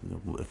this,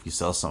 if you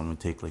sell something, we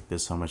take like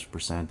this, how much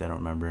percent?" I don't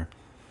remember.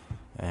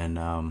 And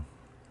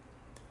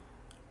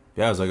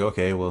yeah, I was like,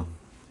 "Okay, well,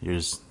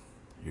 here's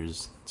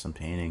some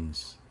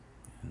paintings."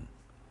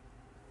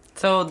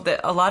 So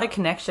a lot of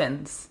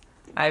connections.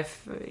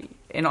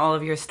 In all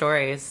of your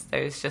stories,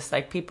 there's just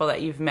like people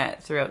that you've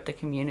met throughout the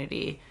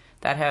community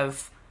that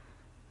have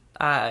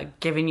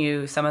given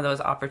you some of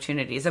those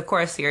opportunities. Of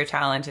course, your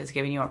talent is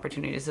giving you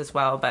opportunities as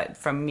well, but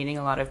from meeting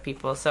a lot of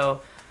people.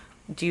 So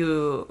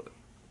do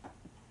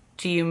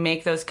do you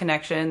make those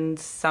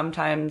connections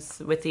sometimes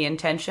with the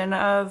intention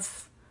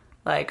of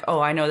like, oh,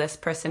 I know this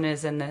person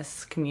is in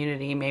this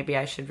community, maybe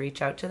I should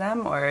reach out to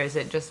them, or is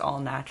it just all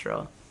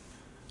natural?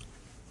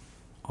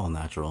 All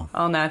natural.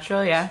 All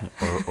natural, yeah.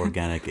 Or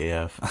organic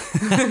AF.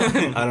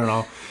 I don't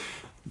know.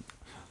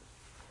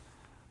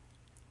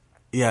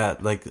 Yeah,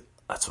 like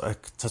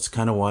that's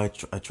kind of why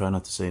I try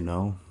not to say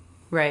no.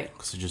 Right.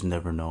 Because you just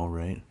never know,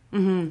 right?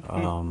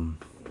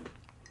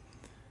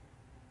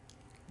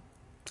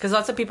 Because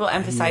lots of people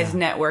emphasize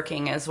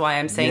networking is why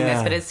I'm saying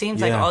this, but it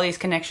seems like all these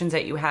connections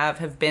that you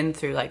have been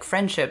through like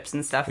friendships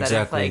and stuff that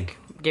have like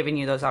given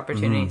you those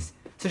opportunities.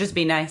 So just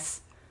be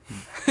nice.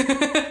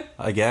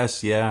 I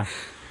guess, yeah.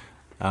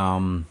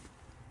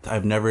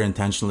 I've never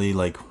intentionally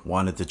like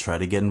wanted to try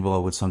to get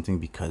involved with something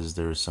because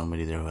there's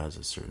somebody there who has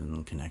a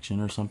certain connection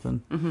or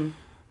something.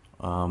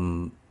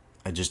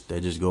 I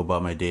just go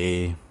about my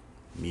day,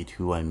 meet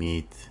who I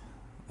meet.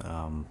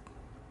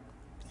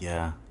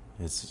 Yeah,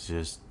 it's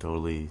just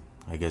totally,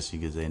 I guess you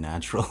could say,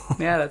 natural.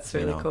 Yeah, that's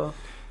really cool.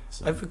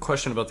 So. I have a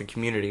question about the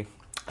community.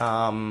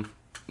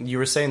 You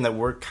were saying that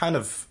we're kind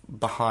of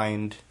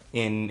behind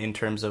in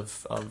terms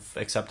of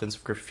acceptance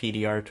of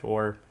graffiti art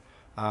or,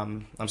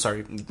 I'm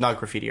sorry, not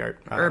graffiti art.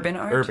 Urban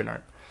art? Urban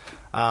art.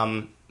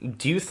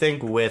 Do you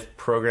think with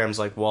programs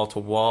like Wall to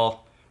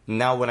Wall,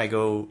 now when I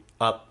go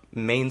up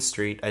Main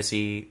Street, I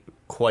see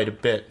quite a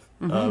bit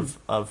of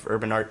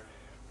urban art.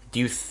 Do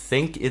you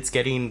think it's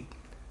getting,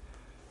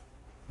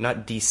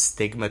 not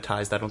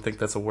destigmatized, I don't think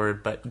that's a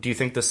word, but do you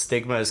think the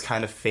stigma is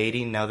kind of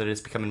fading now that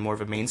it's becoming more of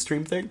a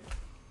mainstream thing?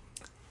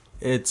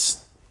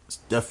 It's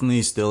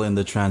definitely still in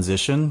the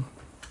transition.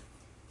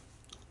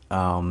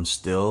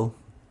 Still,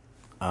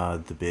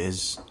 the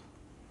biz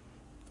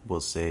will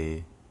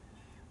say,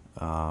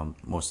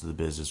 most of the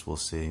business will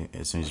say,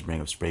 as soon as you bring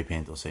up spray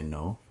paint, they'll say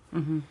no.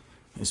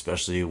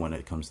 Especially when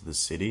it comes to the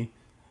city.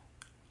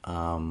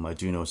 I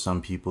do know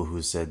some people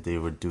who said they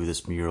would do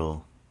this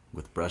mural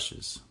with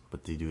brushes,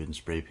 but they do it in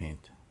spray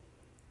paint.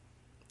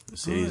 The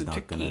city is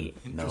not gonna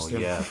know.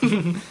 Yeah.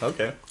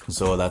 Okay.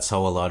 So that's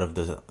how a lot of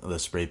the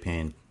spray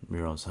paint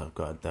murals have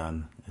got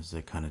done. Is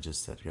they kind of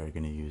just said you're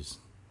gonna use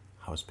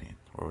house paint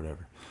or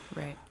whatever.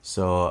 Right.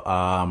 So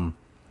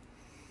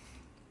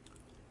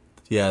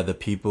yeah, the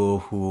people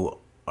who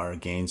are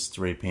against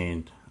spray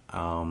paint,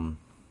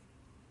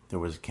 there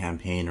was a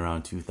campaign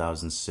around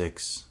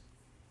 2006.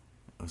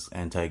 It was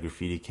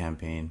anti-graffiti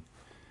campaign.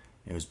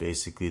 It was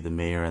basically the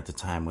mayor at the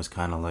time was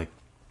kind of like,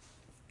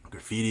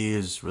 graffiti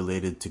is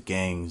related to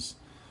gangs.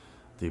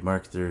 They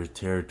mark their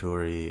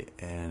territory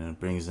and it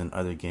brings in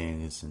other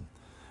gangs, and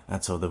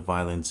that's how the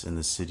violence in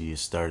the city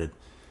is started.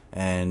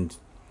 And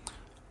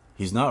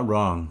he's not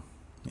wrong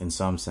in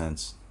some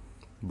sense,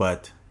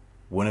 but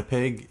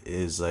Winnipeg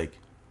is like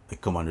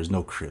come on, there's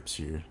no Crips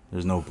here.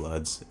 There's no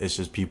Bloods. It's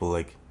just people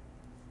like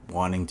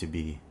wanting to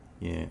be,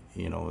 you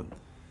know,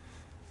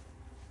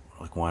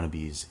 like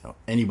wannabes.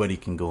 Anybody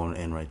can go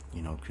and write,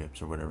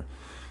 Crips or whatever.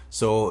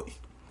 So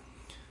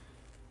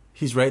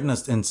he's right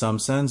in some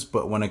sense,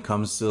 but when it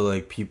comes to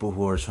like people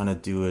who are trying to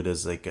do it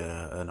as like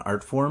an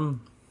art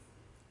form,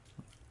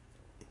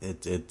 he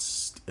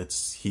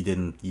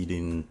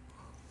didn't.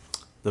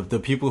 The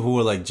people who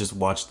are like just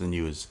watch the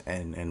news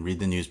and read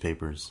the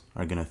newspapers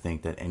are gonna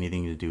think that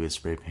anything to do with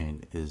spray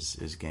paint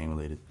is gang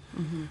related.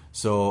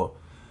 So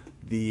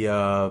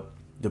the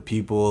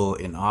people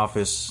in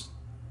office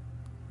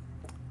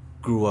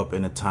grew up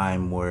in a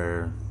time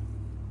where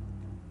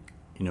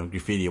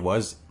graffiti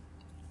was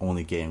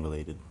only gang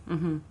related,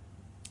 and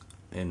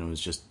it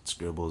was just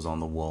scribbles on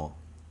the wall.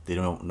 They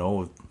don't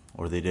know,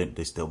 or they didn't.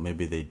 They still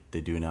maybe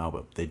they do now,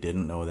 but they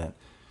didn't know that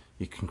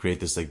you can create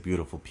this like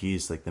beautiful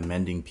piece, like the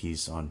mending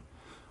piece on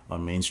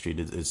Main Street.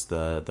 It's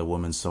the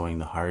woman sewing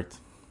the heart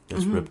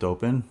that's ripped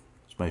open.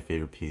 It's my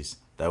favorite piece.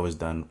 That was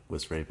done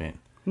with spray paint.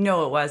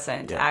 No, it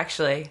wasn't,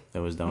 actually.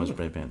 That was done with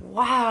spray paint.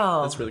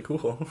 Wow. That's really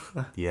cool.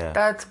 Yeah.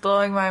 That's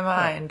blowing my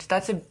mind.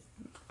 That's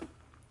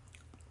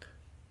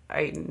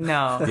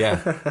no.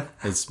 Yeah.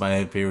 It's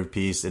my favorite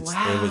piece.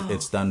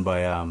 It's done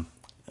by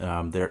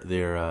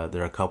they're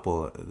a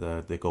couple.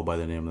 They go by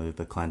the name of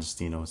the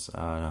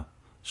Clandestinos,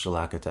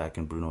 Shellac Attack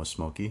and Bruno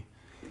Smokey.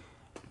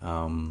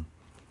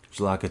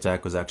 Shellac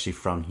Attack was actually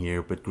from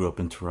here, but grew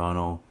up in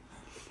Toronto,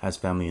 has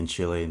family in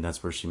Chile, and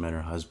that's where she met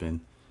her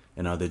husband.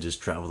 And now they just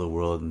travel the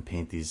world and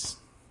paint these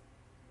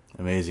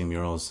amazing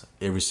murals.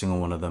 Every single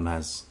one of them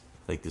has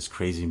like this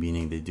crazy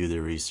meaning. They do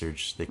their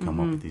research. They come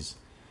up with these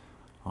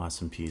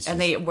awesome pieces. And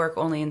they work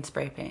only in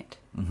spray paint.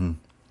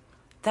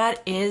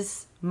 That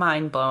is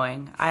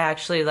mind-blowing. I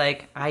actually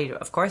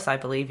of course I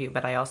believe you,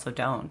 but I also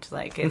don't.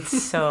 Like, it's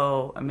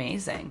so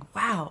amazing.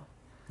 Wow.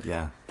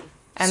 Yeah.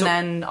 And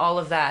then all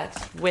of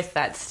that with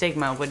that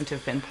stigma wouldn't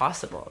have been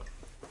possible.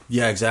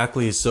 Yeah,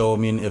 exactly. So, I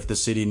mean, if the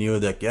city knew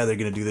that, they're going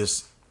to do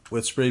this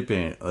with spray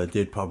paint,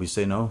 they'd probably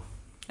say no.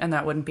 And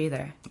that wouldn't be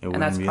there.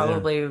 And that's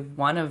probably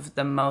one of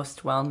the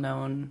most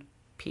well-known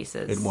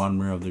pieces. It won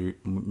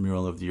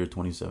mural of the year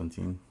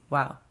 2017.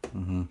 Wow.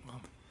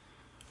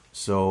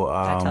 So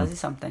that tells you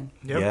something.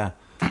 Yep. Yeah.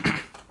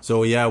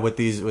 So yeah, with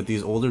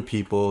these older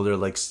people, they're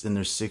like in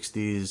their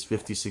 60s, 50s,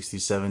 60s,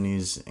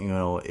 70s, you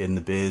know, in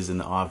the biz, in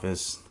the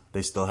office,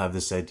 they still have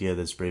this idea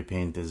that spray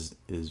paint is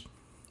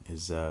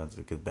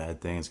like a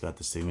bad thing. It's got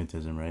the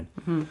stigmatism, right?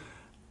 Mm-hmm.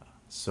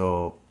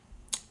 So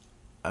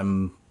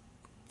I'm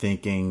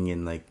thinking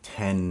in like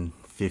 10,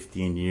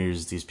 15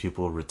 years, these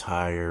people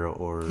retire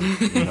or,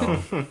 you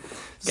know.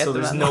 So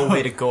there's no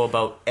way to go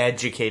about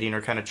educating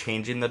or kind of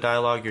changing the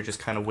dialogue. You're just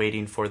kind of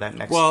waiting for that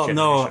next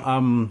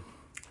generation.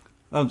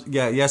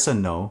 Yeah, yes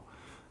and no.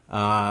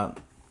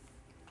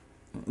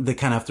 They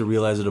kind of have to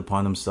realize it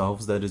upon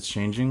themselves that it's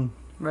changing.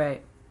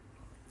 Right.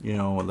 You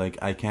know, like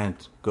I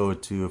can't go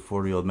to a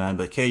 40-year-old man,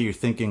 but hey, you're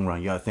thinking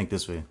wrong. You gotta think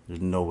this way.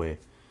 There's no way.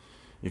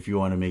 If you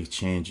want to make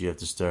change, you have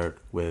to start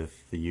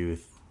with the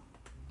youth.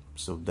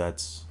 So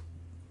that's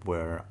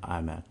where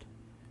I'm at.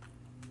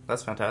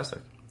 That's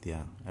fantastic.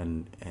 Yeah,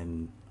 and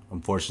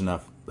I'm fortunate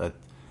enough that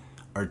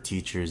our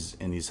teachers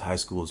in these high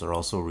schools are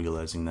also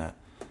realizing that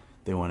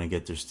they want to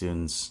get their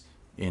students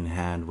in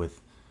hand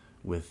with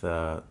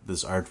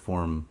this art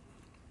form,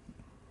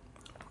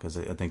 because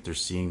I think they're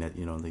seeing that,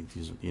 you know, they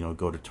use, you know,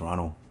 go to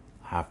Toronto,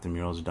 half the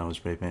murals are done with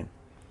spray paint.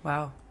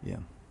 Wow. Yeah.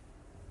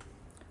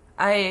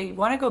 I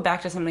want to go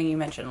back to something you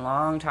mentioned a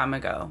long time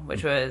ago,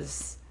 which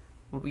was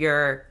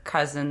your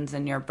cousins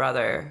and your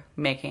brother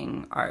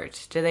making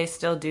art. Do they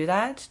still do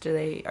that?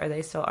 Are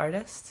they still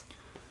artists?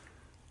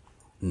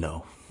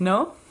 No.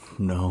 No?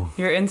 No.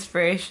 Your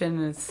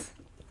inspiration is...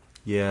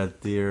 Yeah,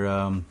 there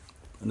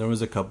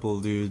was a couple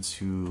of dudes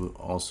who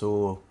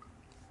also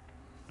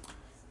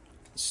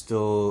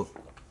still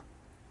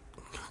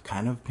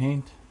kind of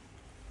paint,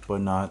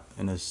 but not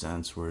in a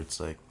sense where it's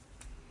like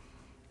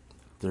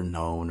they're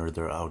known or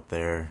they're out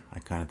there. I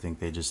kind of think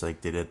they just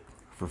like did it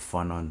for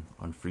fun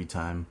on free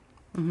time,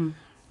 mm-hmm.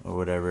 or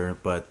whatever.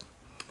 But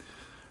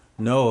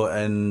no,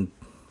 and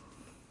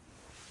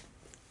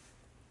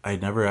I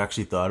never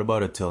actually thought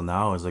about it till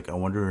now. I was like, I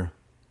wonder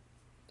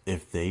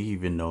if they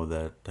even know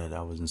that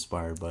I was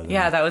inspired by them.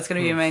 Yeah, that was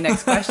going to be my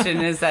next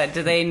question, is that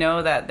do they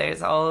know that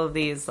there's all of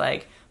these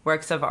like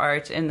works of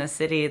art in the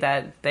city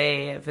that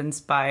they have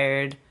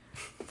inspired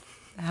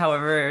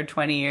however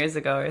 20 years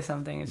ago or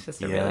something? It's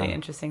just a really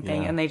interesting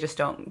thing. Yeah. And they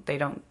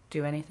don't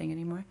do anything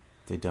anymore.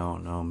 They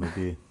don't know.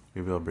 Maybe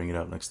I'll bring it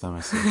up next time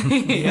I see them.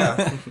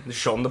 Yeah.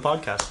 Show them the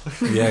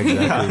podcast. Yeah,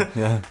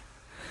 exactly. Yeah.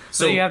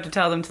 So you have to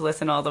tell them to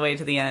listen all the way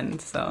to the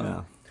end. So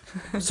Yeah.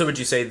 So would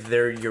you say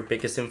they're your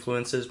biggest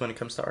influences when it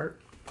comes to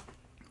art?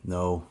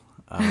 No.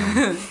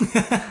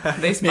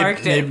 they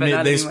sparked it, but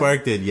not they anymore.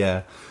 sparked it,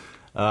 yeah.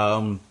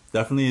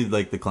 Definitely,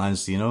 like, the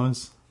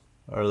Clandestinos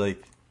are,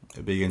 like,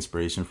 a big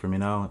inspiration for me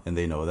now, and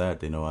they know that.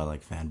 They know I,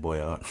 like,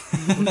 fanboy out.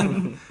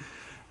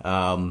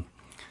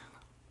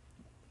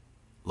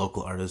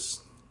 Local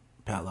artists,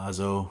 Pat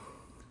Lazo,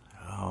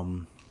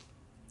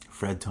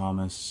 Fred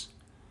Thomas,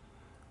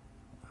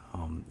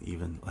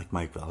 even, like,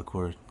 Mike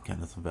Valcourt,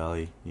 Kenneth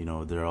Valley, you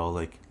know, they're all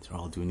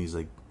doing these,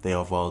 like, they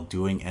have all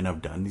doing and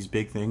have done these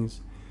big things.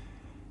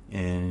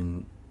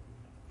 And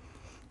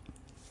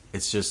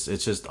it's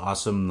just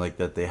awesome, like,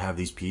 that they have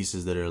these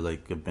pieces that are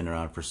like have been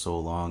around for so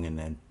long, and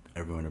then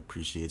everyone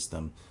appreciates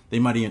them.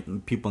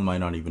 People might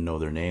not even know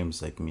their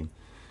names. Like, I mean,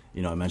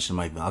 you know, I mentioned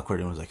Mike Valcourt,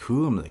 and I was like,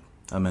 who? I'm like,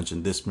 I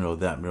mentioned this mural,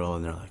 that mural,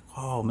 and they're like,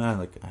 oh man,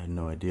 like, I had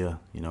no idea.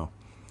 You know,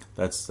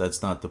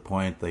 that's not the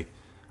point. Like,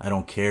 I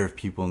don't care if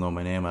people know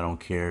my name. I don't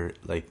care,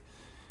 like,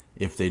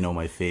 if they know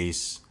my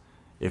face.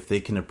 If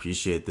they can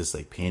appreciate this,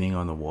 like, painting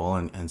on the wall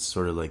and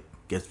sort of like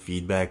get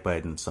feedback by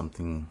it and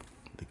something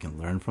they can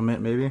learn from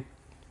it, maybe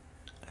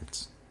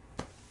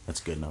that's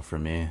good enough for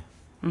me.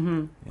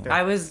 Mm-hmm. Yeah.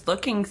 I was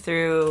looking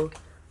through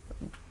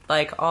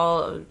like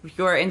all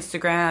your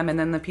Instagram and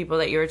then the people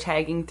that you were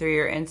tagging through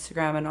your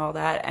Instagram and all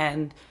that,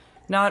 and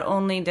not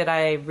only did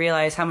I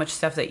realize how much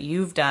stuff that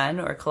you've done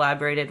or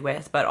collaborated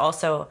with, but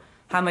also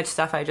how much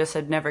stuff I just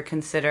had never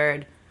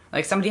considered.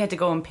 Like, somebody had to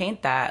go and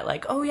paint that.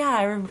 Like, oh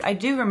yeah, I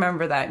do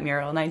remember that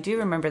mural, and I do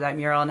remember that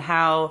mural, and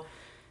how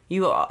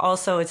you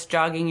also, it's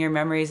jogging your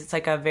memories. It's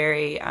like a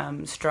very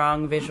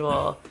strong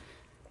visual,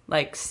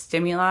 like,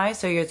 stimuli.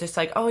 So you're just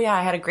like, oh yeah,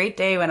 I had a great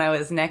day when I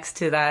was next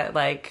to that,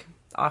 like,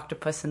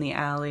 octopus in the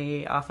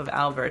alley off of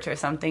Albert or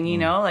something, you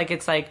know? Like,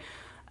 it's like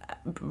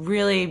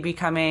really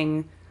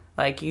becoming,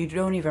 like, you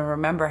don't even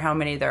remember how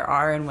many there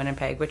are in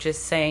Winnipeg, which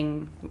is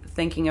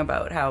thinking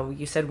about how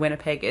you said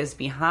Winnipeg is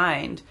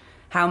behind,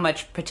 how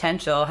much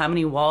potential, how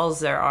many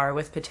walls there are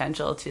with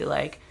potential to,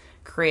 like,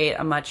 create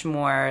a much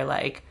more,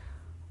 like,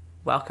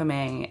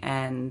 welcoming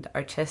and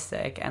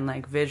artistic and,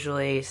 like,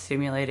 visually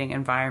stimulating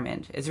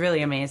environment. It's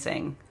really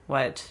amazing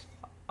what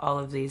all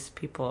of these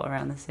people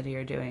around the city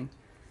are doing.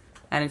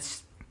 And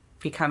it's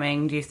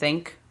becoming, do you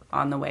think,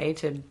 on the way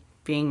to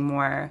being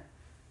more,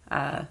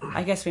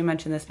 I guess we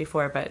mentioned this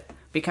before, but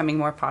becoming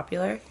more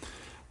popular?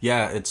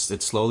 Yeah, it's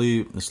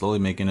slowly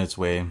making its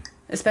way.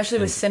 Especially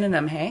with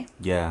Synonym, hey?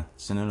 Yeah,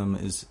 Synonym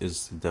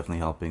is definitely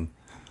helping.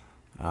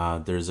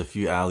 There's a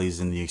few alleys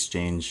in the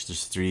Exchange.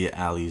 There's 3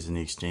 alleys in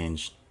the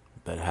Exchange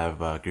that have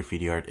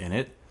graffiti art in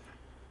it.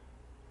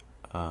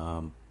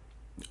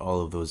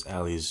 all of those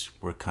alleys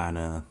were kind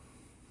of.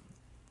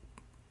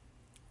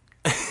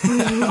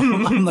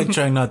 I'm like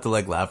trying not to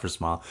like laugh or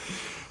smile.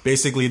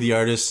 Basically, the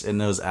artists in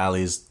those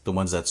alleys, the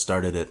ones that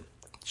started it,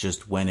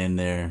 just went in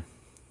there,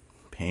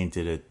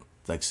 painted it,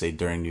 like say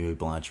during Nuit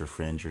Blanche or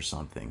Fringe or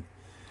something,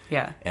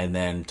 Yeah. and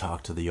then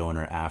talked to the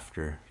owner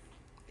after.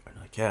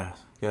 Like,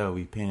 yeah,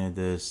 we painted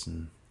this,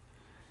 and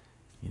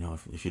you know,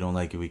 if you don't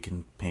like it, we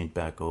can paint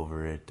back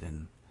over it.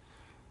 And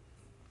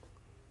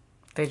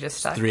They just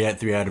stuck. three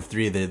out of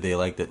three, they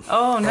liked it.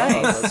 Oh,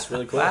 nice. That's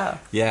really cool. Wow.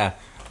 Yeah.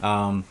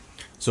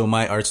 So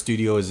my art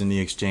studio is in the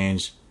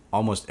Exchange.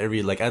 Almost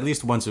every, like at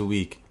least once a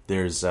week,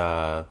 there's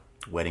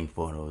wedding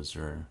photos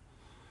or,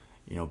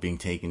 you know, being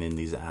taken in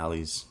these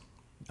alleys.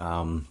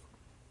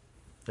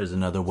 There's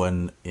another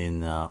one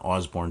in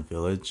Osborne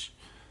Village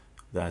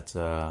that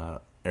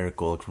Eric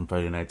Gold from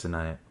Friday Night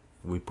Tonight.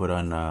 We put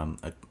on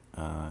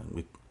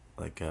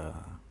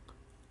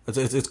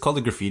it's called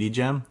a graffiti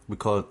jam. We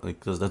call it like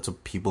 'cause that's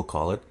what people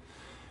call it,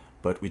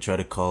 but we try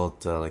to call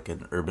it like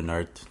an urban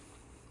art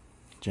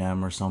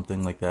jam or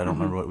something like that. I don't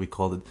remember what we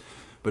called it,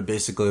 but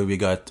basically we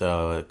got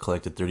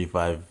collected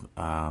 35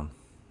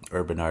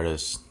 urban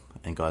artists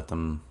and got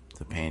them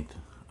to paint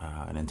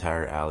an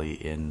entire alley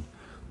in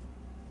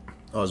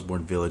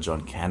Osborne Village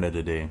on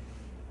Canada Day,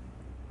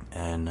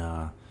 and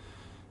I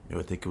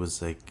think it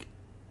was like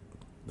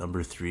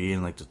number 3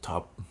 in like the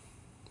top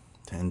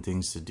 10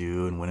 things to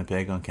do in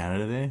Winnipeg on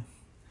Canada Day.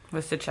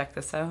 Was to check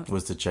this out.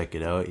 Was to check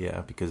it out,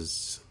 yeah,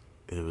 because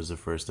it was the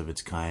first of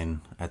its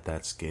kind at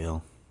that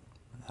scale.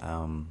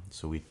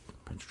 So we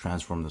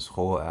transformed this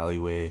whole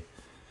alleyway.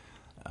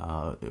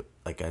 I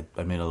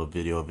made a little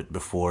video of it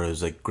before. It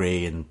was like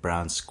gray and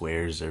brown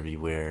squares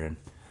everywhere,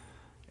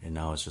 and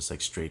now it's just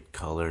like straight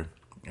color.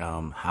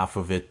 Half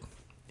of it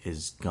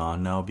is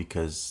gone now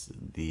because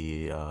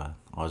the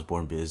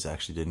Osborne Biz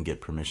actually didn't get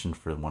permission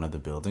for one of the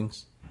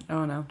buildings,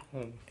 Oh, no.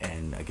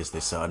 and I guess they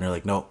saw it and they're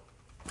like, nope.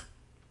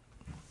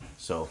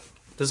 So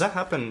Does that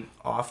happen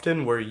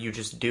often where you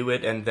just do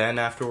it and then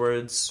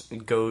afterwards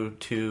go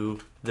to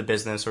the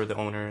business or the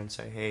owner and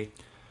say, hey?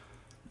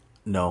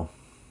 no,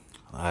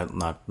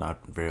 not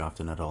very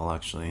often at all,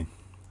 actually.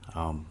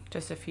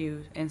 Just a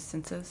few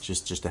instances.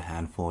 Just a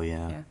handful,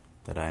 Yeah.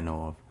 that I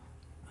know of.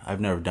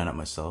 I've never done it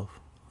myself,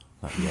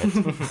 not yet.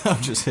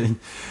 I'm just kidding.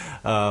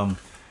 Yeah,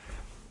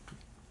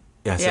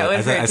 it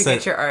would hurt to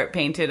get your art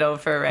painted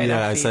over right yeah,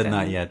 after I you said done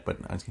not it. yet, but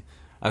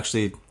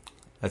actually,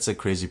 that's a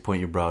crazy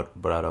point you brought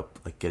up,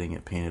 like getting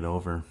it painted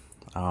over.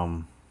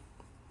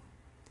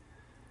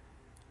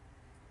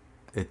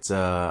 It's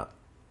there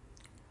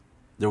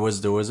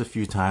was a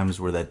few times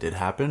where that did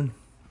happen,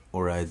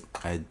 or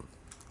I'd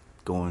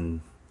go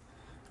and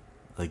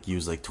like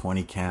use like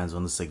 20 cans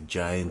on this like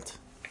giant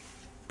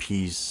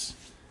piece,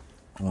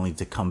 only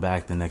to come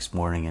back the next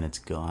morning and it's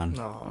gone.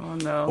 Oh,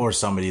 no. Or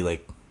somebody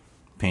like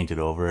painted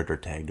over it or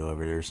tagged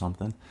over it or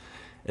something.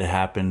 It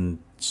happened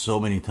so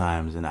many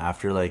times, and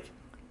after like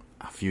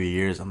a few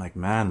years, I'm like,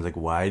 man, like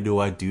why do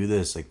I do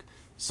this? Like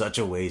such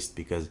a waste,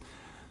 because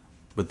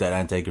with that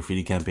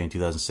anti-graffiti campaign in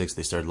 2006,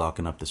 they started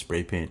locking up the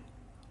spray paint.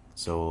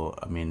 So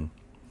I mean,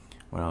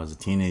 when I was a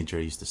teenager,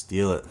 I used to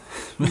steal it,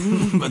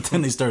 but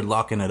then they started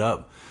locking it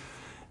up,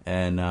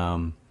 and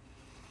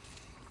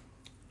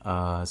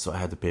so I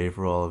had to pay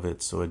for all of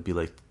it. So it'd be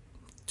like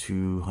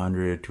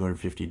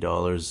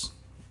 $250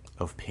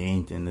 of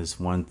paint in this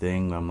one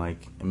thing. I'm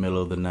like in the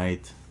middle of the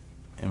night,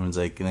 everyone's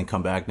like, and then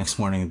come back next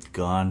morning, it's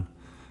gone.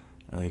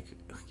 Like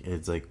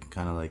it's like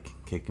kind of like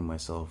kicking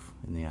myself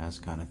in the ass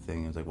kind of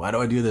thing. It's like, why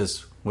do I do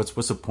this? What's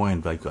the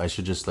point? Like I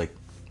should just like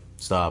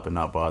stop and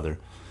not bother.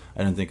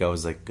 I didn't think I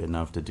was like good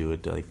enough to do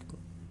it to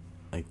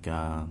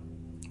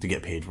to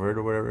get paid for it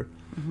or whatever.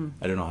 Mm-hmm.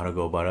 I don't know how to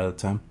go about it at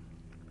the time.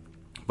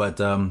 But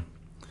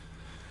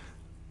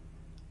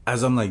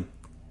as I'm like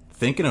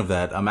thinking of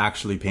that, I'm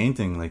actually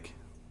painting. Like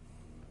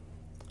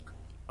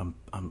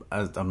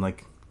I'm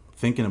like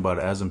thinking about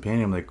it as I'm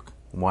painting. I'm like,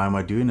 why am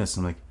I doing this?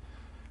 I'm like,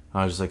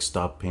 I just like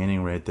stop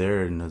painting right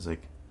there, and it's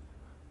like,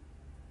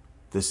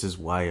 this is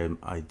why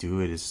I do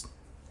it. Is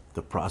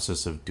the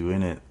process of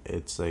doing it.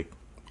 It's like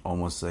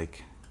almost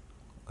like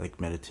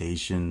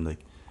meditation, like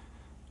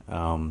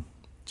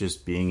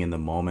just being in the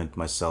moment,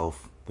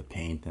 myself, the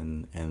paint,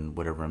 and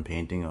whatever I'm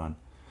painting on.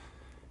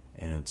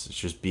 And it's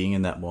just being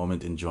in that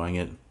moment, enjoying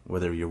it,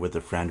 whether you're with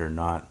a friend or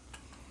not,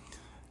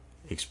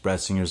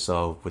 expressing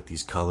yourself with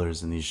these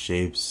colors and these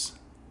shapes.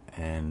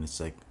 And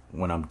it's like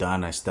when I'm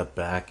done, I step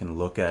back and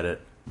look at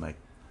it. I'm like,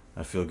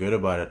 I feel good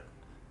about it.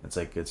 It's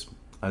like it's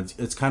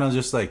kind of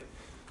just like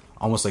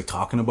almost like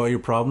talking about your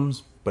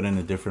problems, but in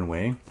a different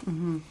way.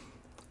 Mm-hmm.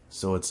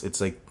 So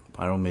it's like,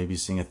 I don't know, maybe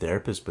seeing a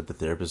therapist, but the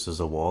therapist is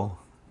a wall.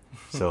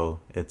 So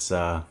it's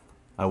I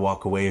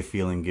walk away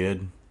feeling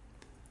good,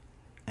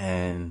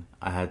 and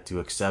I had to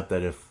accept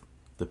that if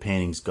the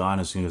painting's gone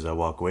as soon as I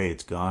walk away,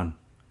 it's gone.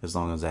 As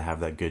long as I have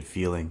that good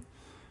feeling,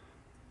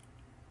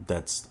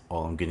 that's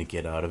all I'm gonna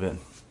get out of it.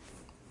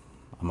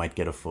 I might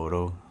get a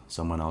photo,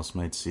 someone else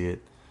might see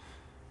it,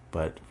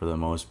 but for the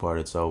most part,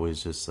 it's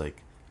always just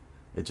like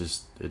it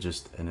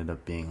just ended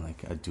up being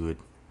like I do it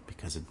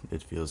because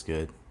it feels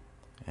good,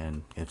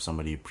 and if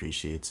somebody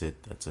appreciates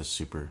it, that's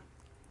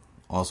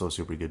also a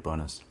super good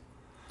bonus.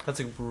 That's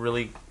a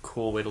really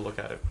cool way to look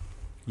at it.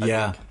 I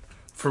Yeah. think.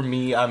 For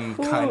me,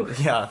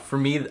 for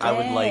me, I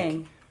would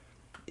like,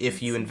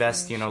 if you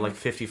invest, like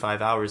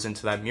 55 hours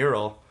into that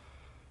mural,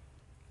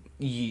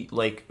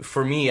 like,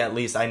 for me at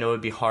least, I know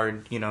it'd be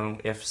hard,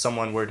 if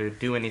someone were to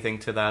do anything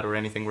to that or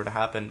anything were to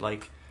happen,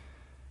 like,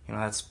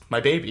 that's my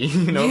baby,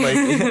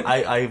 like,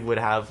 I would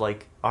have,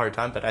 like, a hard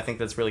time, but I think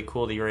that's really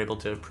cool that you're able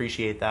to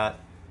appreciate that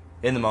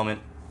in the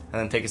moment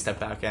and then take a step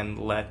back and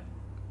let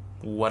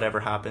whatever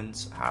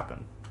happens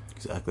happen.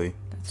 Exactly.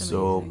 That's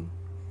So, amazing.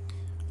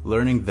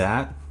 learning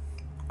that,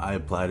 I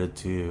applied it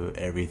to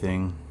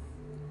everything,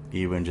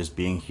 even just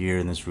being here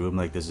in this room.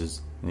 Like, this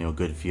is,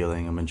 good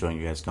feeling. I'm enjoying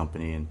you guys'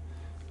 company, and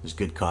there's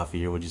good coffee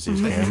here. Would you say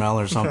it's caramel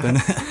or something?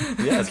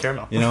 Yeah, it's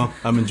caramel.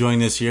 I'm enjoying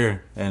this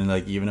here, and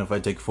like, even if I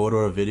take a photo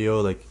or a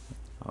video, like,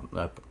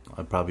 I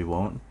probably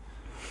won't.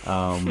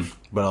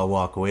 But I'll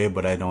walk away.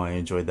 But I know I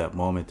enjoyed that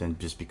moment, and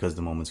just because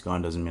the moment's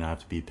gone doesn't mean I have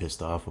to be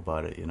pissed off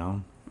about it.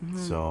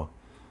 So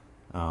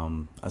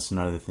that's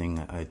another thing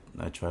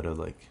I try to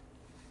like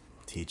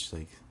teach,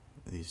 like,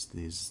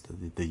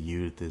 the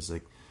youth is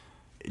like,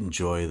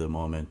 enjoy the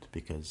moment,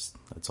 because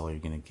that's all you're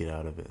gonna get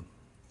out of it.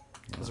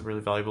 That's a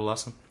really valuable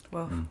lesson.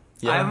 Well,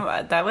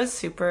 Yeah. that was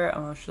super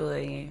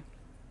emotionally.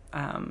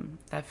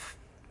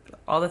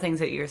 All the things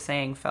that you're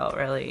saying felt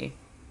really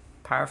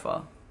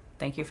powerful.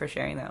 Thank you for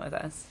sharing that with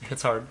us.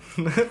 It's hard.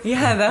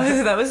 Yeah,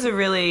 that was a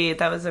really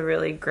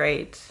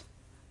great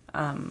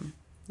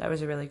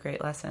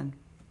lesson.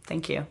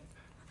 Thank you.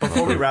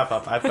 Before we wrap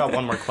up, I've got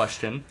one more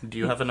question. Do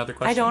you have another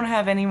question? I don't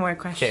have any more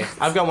questions. Okay,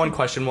 I've got one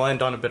question. We'll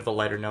end on a bit of a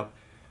lighter note.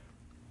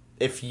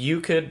 If you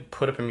could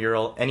put up a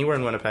mural anywhere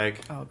in Winnipeg,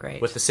 Oh, great.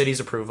 with the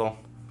city's approval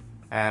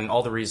and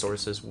all the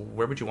resources,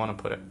 where would you want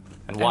to put it,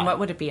 and why? And what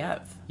would it be of?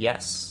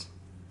 Yes.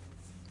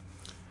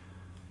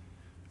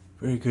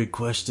 Very good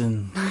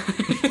question.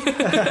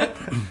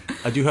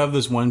 I do have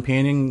this one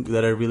painting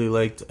that I really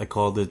liked. I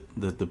called it,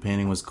 the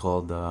painting was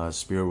called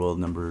Spirit World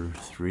number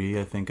 3,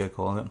 I think I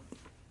called it.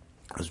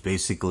 It was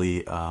basically,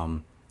 it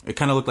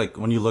kind of looked like,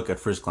 when you look at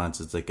first glance,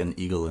 it's like an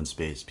eagle in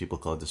space. People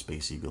call it the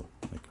space eagle.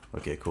 Like,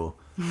 okay, cool.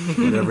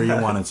 Whatever you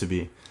want it to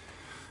be.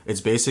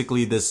 It's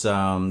basically this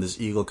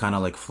eagle kind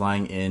of like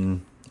flying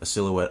in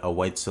a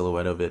white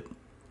silhouette of it,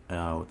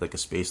 with like a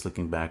space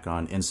looking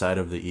background. Inside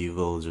of the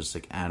eagle is just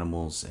like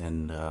animals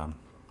and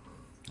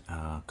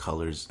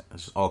colors,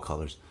 all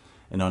colors.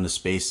 And on the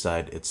space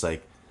side, it's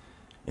like,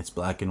 it's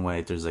black and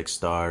white. There's like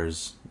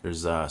stars.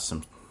 There's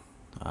some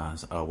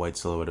a white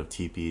silhouette of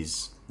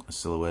teepees, a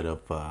silhouette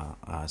of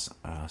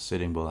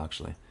Sitting Bull,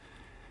 actually.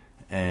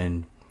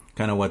 And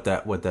kind of what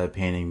that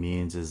painting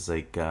means is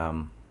like,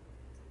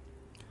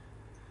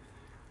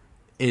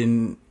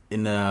 in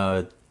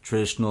a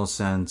traditional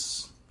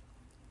sense,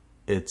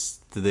 it's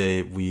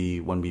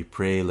when we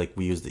pray, like,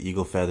 we use the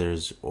eagle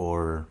feathers,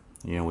 or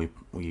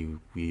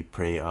we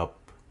pray up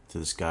to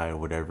the sky or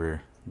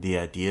whatever. The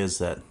idea is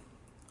that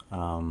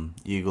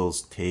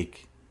eagles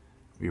take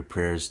your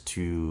prayers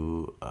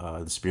to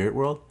the spirit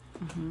world.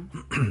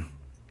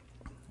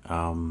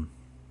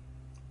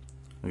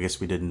 I guess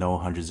we didn't know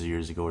hundreds of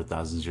years ago or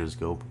thousands of years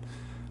ago.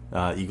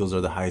 Eagles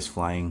are the highest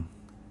flying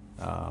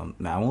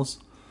mammals.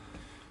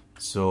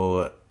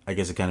 So I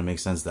guess it kind of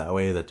makes sense that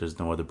way, that there's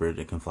no other bird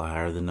that can fly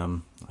higher than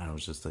them. And it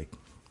was just like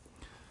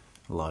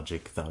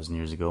logic 1,000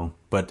 years ago.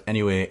 But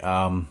anyway,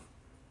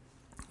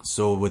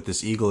 so with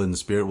this eagle in the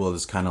spirit world,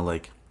 it's kind of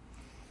like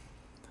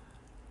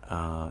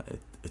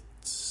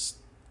it's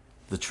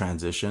the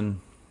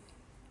transition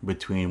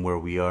between where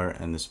we are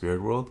and the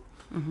spirit world.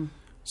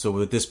 So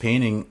with this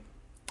painting,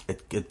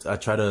 I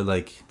try to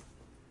like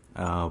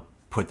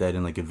put that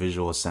in like a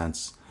visual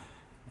sense.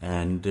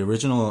 And the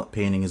original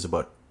painting is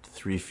about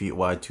 3 feet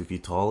wide, 2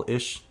 feet tall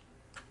ish.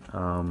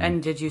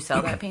 And did you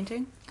sell that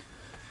painting?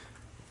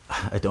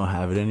 I don't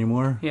have it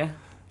anymore. Yeah.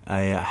 I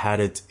had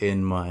it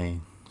in my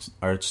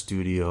art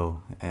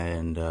studio,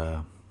 and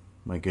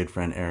my good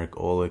friend Eric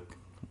Olick,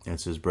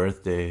 it's his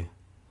birthday.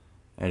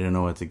 I didn't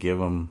know what to give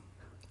him,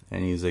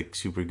 and he's like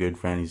super good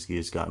friend.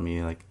 He's got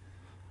me like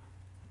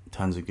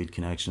tons of good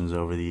connections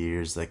over the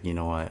years. Like,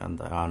 I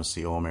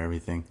honestly owe him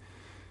everything.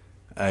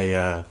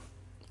 I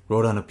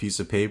wrote on a piece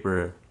of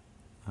paper,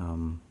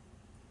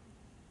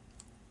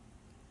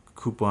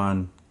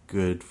 coupon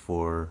good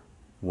for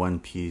 1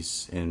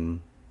 piece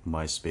in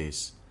my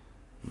space,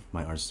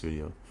 my art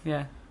studio.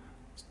 Yeah.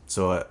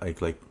 So I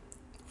like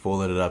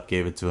folded it up,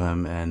 gave it to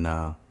him,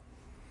 and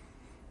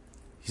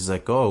he's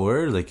like, "Oh,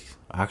 word? Like,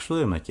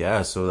 actually?" I'm like,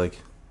 "Yeah." So like,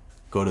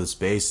 go to the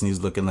space, and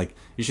he's looking like,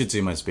 you should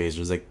see my space.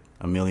 There's like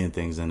a million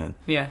things in it.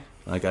 Yeah.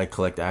 Like, I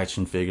collect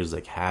action figures,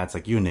 like hats,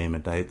 like you name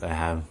it. I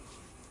have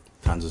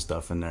tons of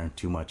stuff in there.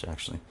 Too much,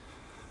 actually.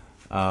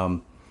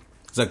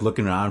 It's like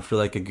looking around for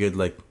like a good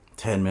like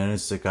 10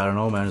 minutes. Like, I don't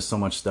know, man. There's so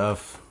much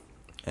stuff.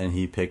 And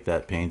he picked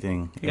that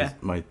painting. Yeah.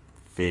 It's my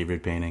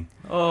favorite painting.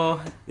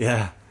 Oh.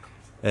 Yeah.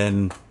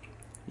 And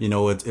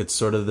it's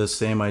sort of the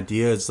same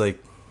idea. It's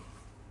like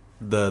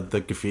the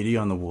graffiti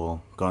on the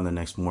wall gone the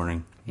next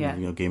morning.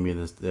 Yeah. Gave me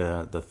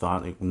the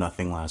thought like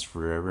nothing lasts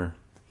forever.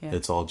 Yeah.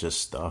 It's all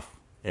just stuff.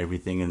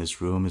 Everything in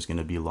this room is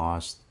gonna be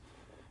lost,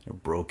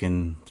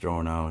 broken,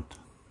 thrown out,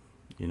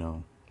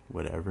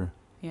 whatever,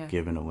 Yeah.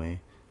 given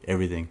away.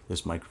 Everything.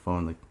 This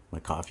microphone, like my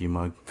coffee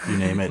mug, you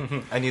name it.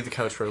 I need the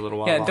couch for a little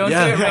while. Yeah, don't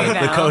Yeah, do it right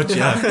now. the coach.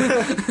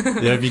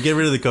 Yeah, yeah. If you get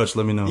rid of the coach,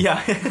 let me know.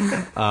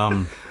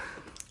 Yeah.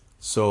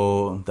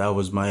 So that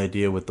was my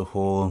idea with the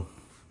whole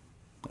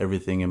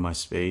everything in my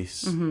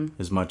space. Mm-hmm.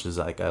 As much as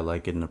I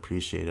like it and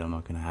appreciate it, I'm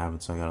not gonna have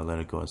it, so I gotta let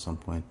it go at some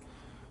point.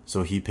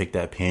 So he picked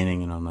that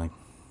painting, and I'm like,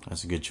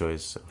 that's a good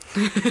choice. So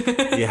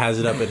he has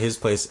it up at his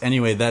place.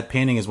 Anyway, that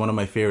painting is one of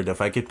my favorite.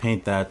 If I could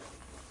paint that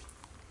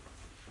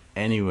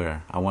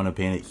anywhere, I want to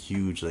paint it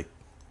huge, like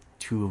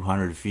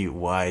 200 feet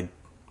wide,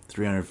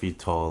 300 feet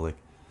tall, like,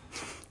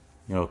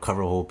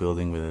 cover a whole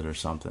building with it or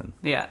something.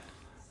 Yeah.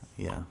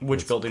 Yeah.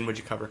 Which building would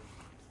you cover?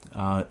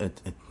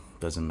 It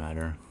doesn't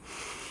matter.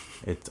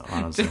 It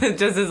honestly.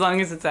 Just as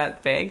long as it's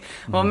that big.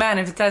 Well, man,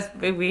 if it's that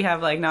big, we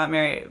have like not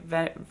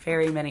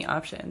very many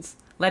options.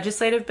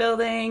 Legislative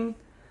Building,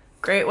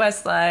 Great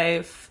West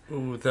Life,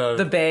 Ooh,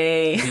 the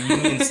Bay. The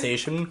Union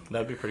Station.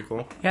 That'd be pretty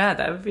cool. Yeah,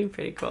 that would be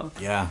pretty cool.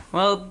 Yeah.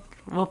 Well,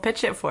 we'll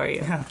pitch it for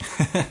you. Yeah.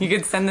 You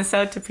could send this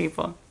out to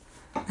people.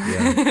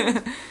 Yeah.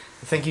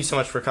 Thank you so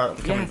much for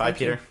coming by, thank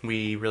Peter. you.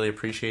 We really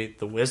appreciate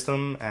the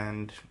wisdom,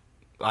 and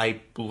I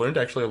learned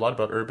actually a lot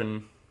about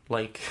urban,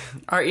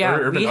 Art. Yeah,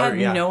 urban we had art,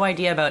 yeah. no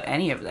idea about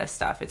any of this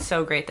stuff. It's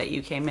so great that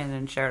you came in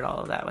and shared all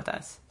of that with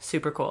us.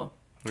 Super cool.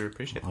 We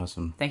appreciate it.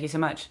 Awesome. Thank you so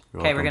much.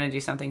 You're Okay, we're welcome. going to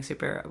do something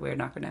super weird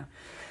and awkward now.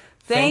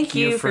 Thank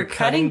you for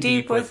cutting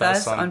deep with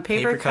us on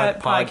Paper Cut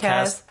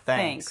Podcast.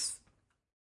 Thanks.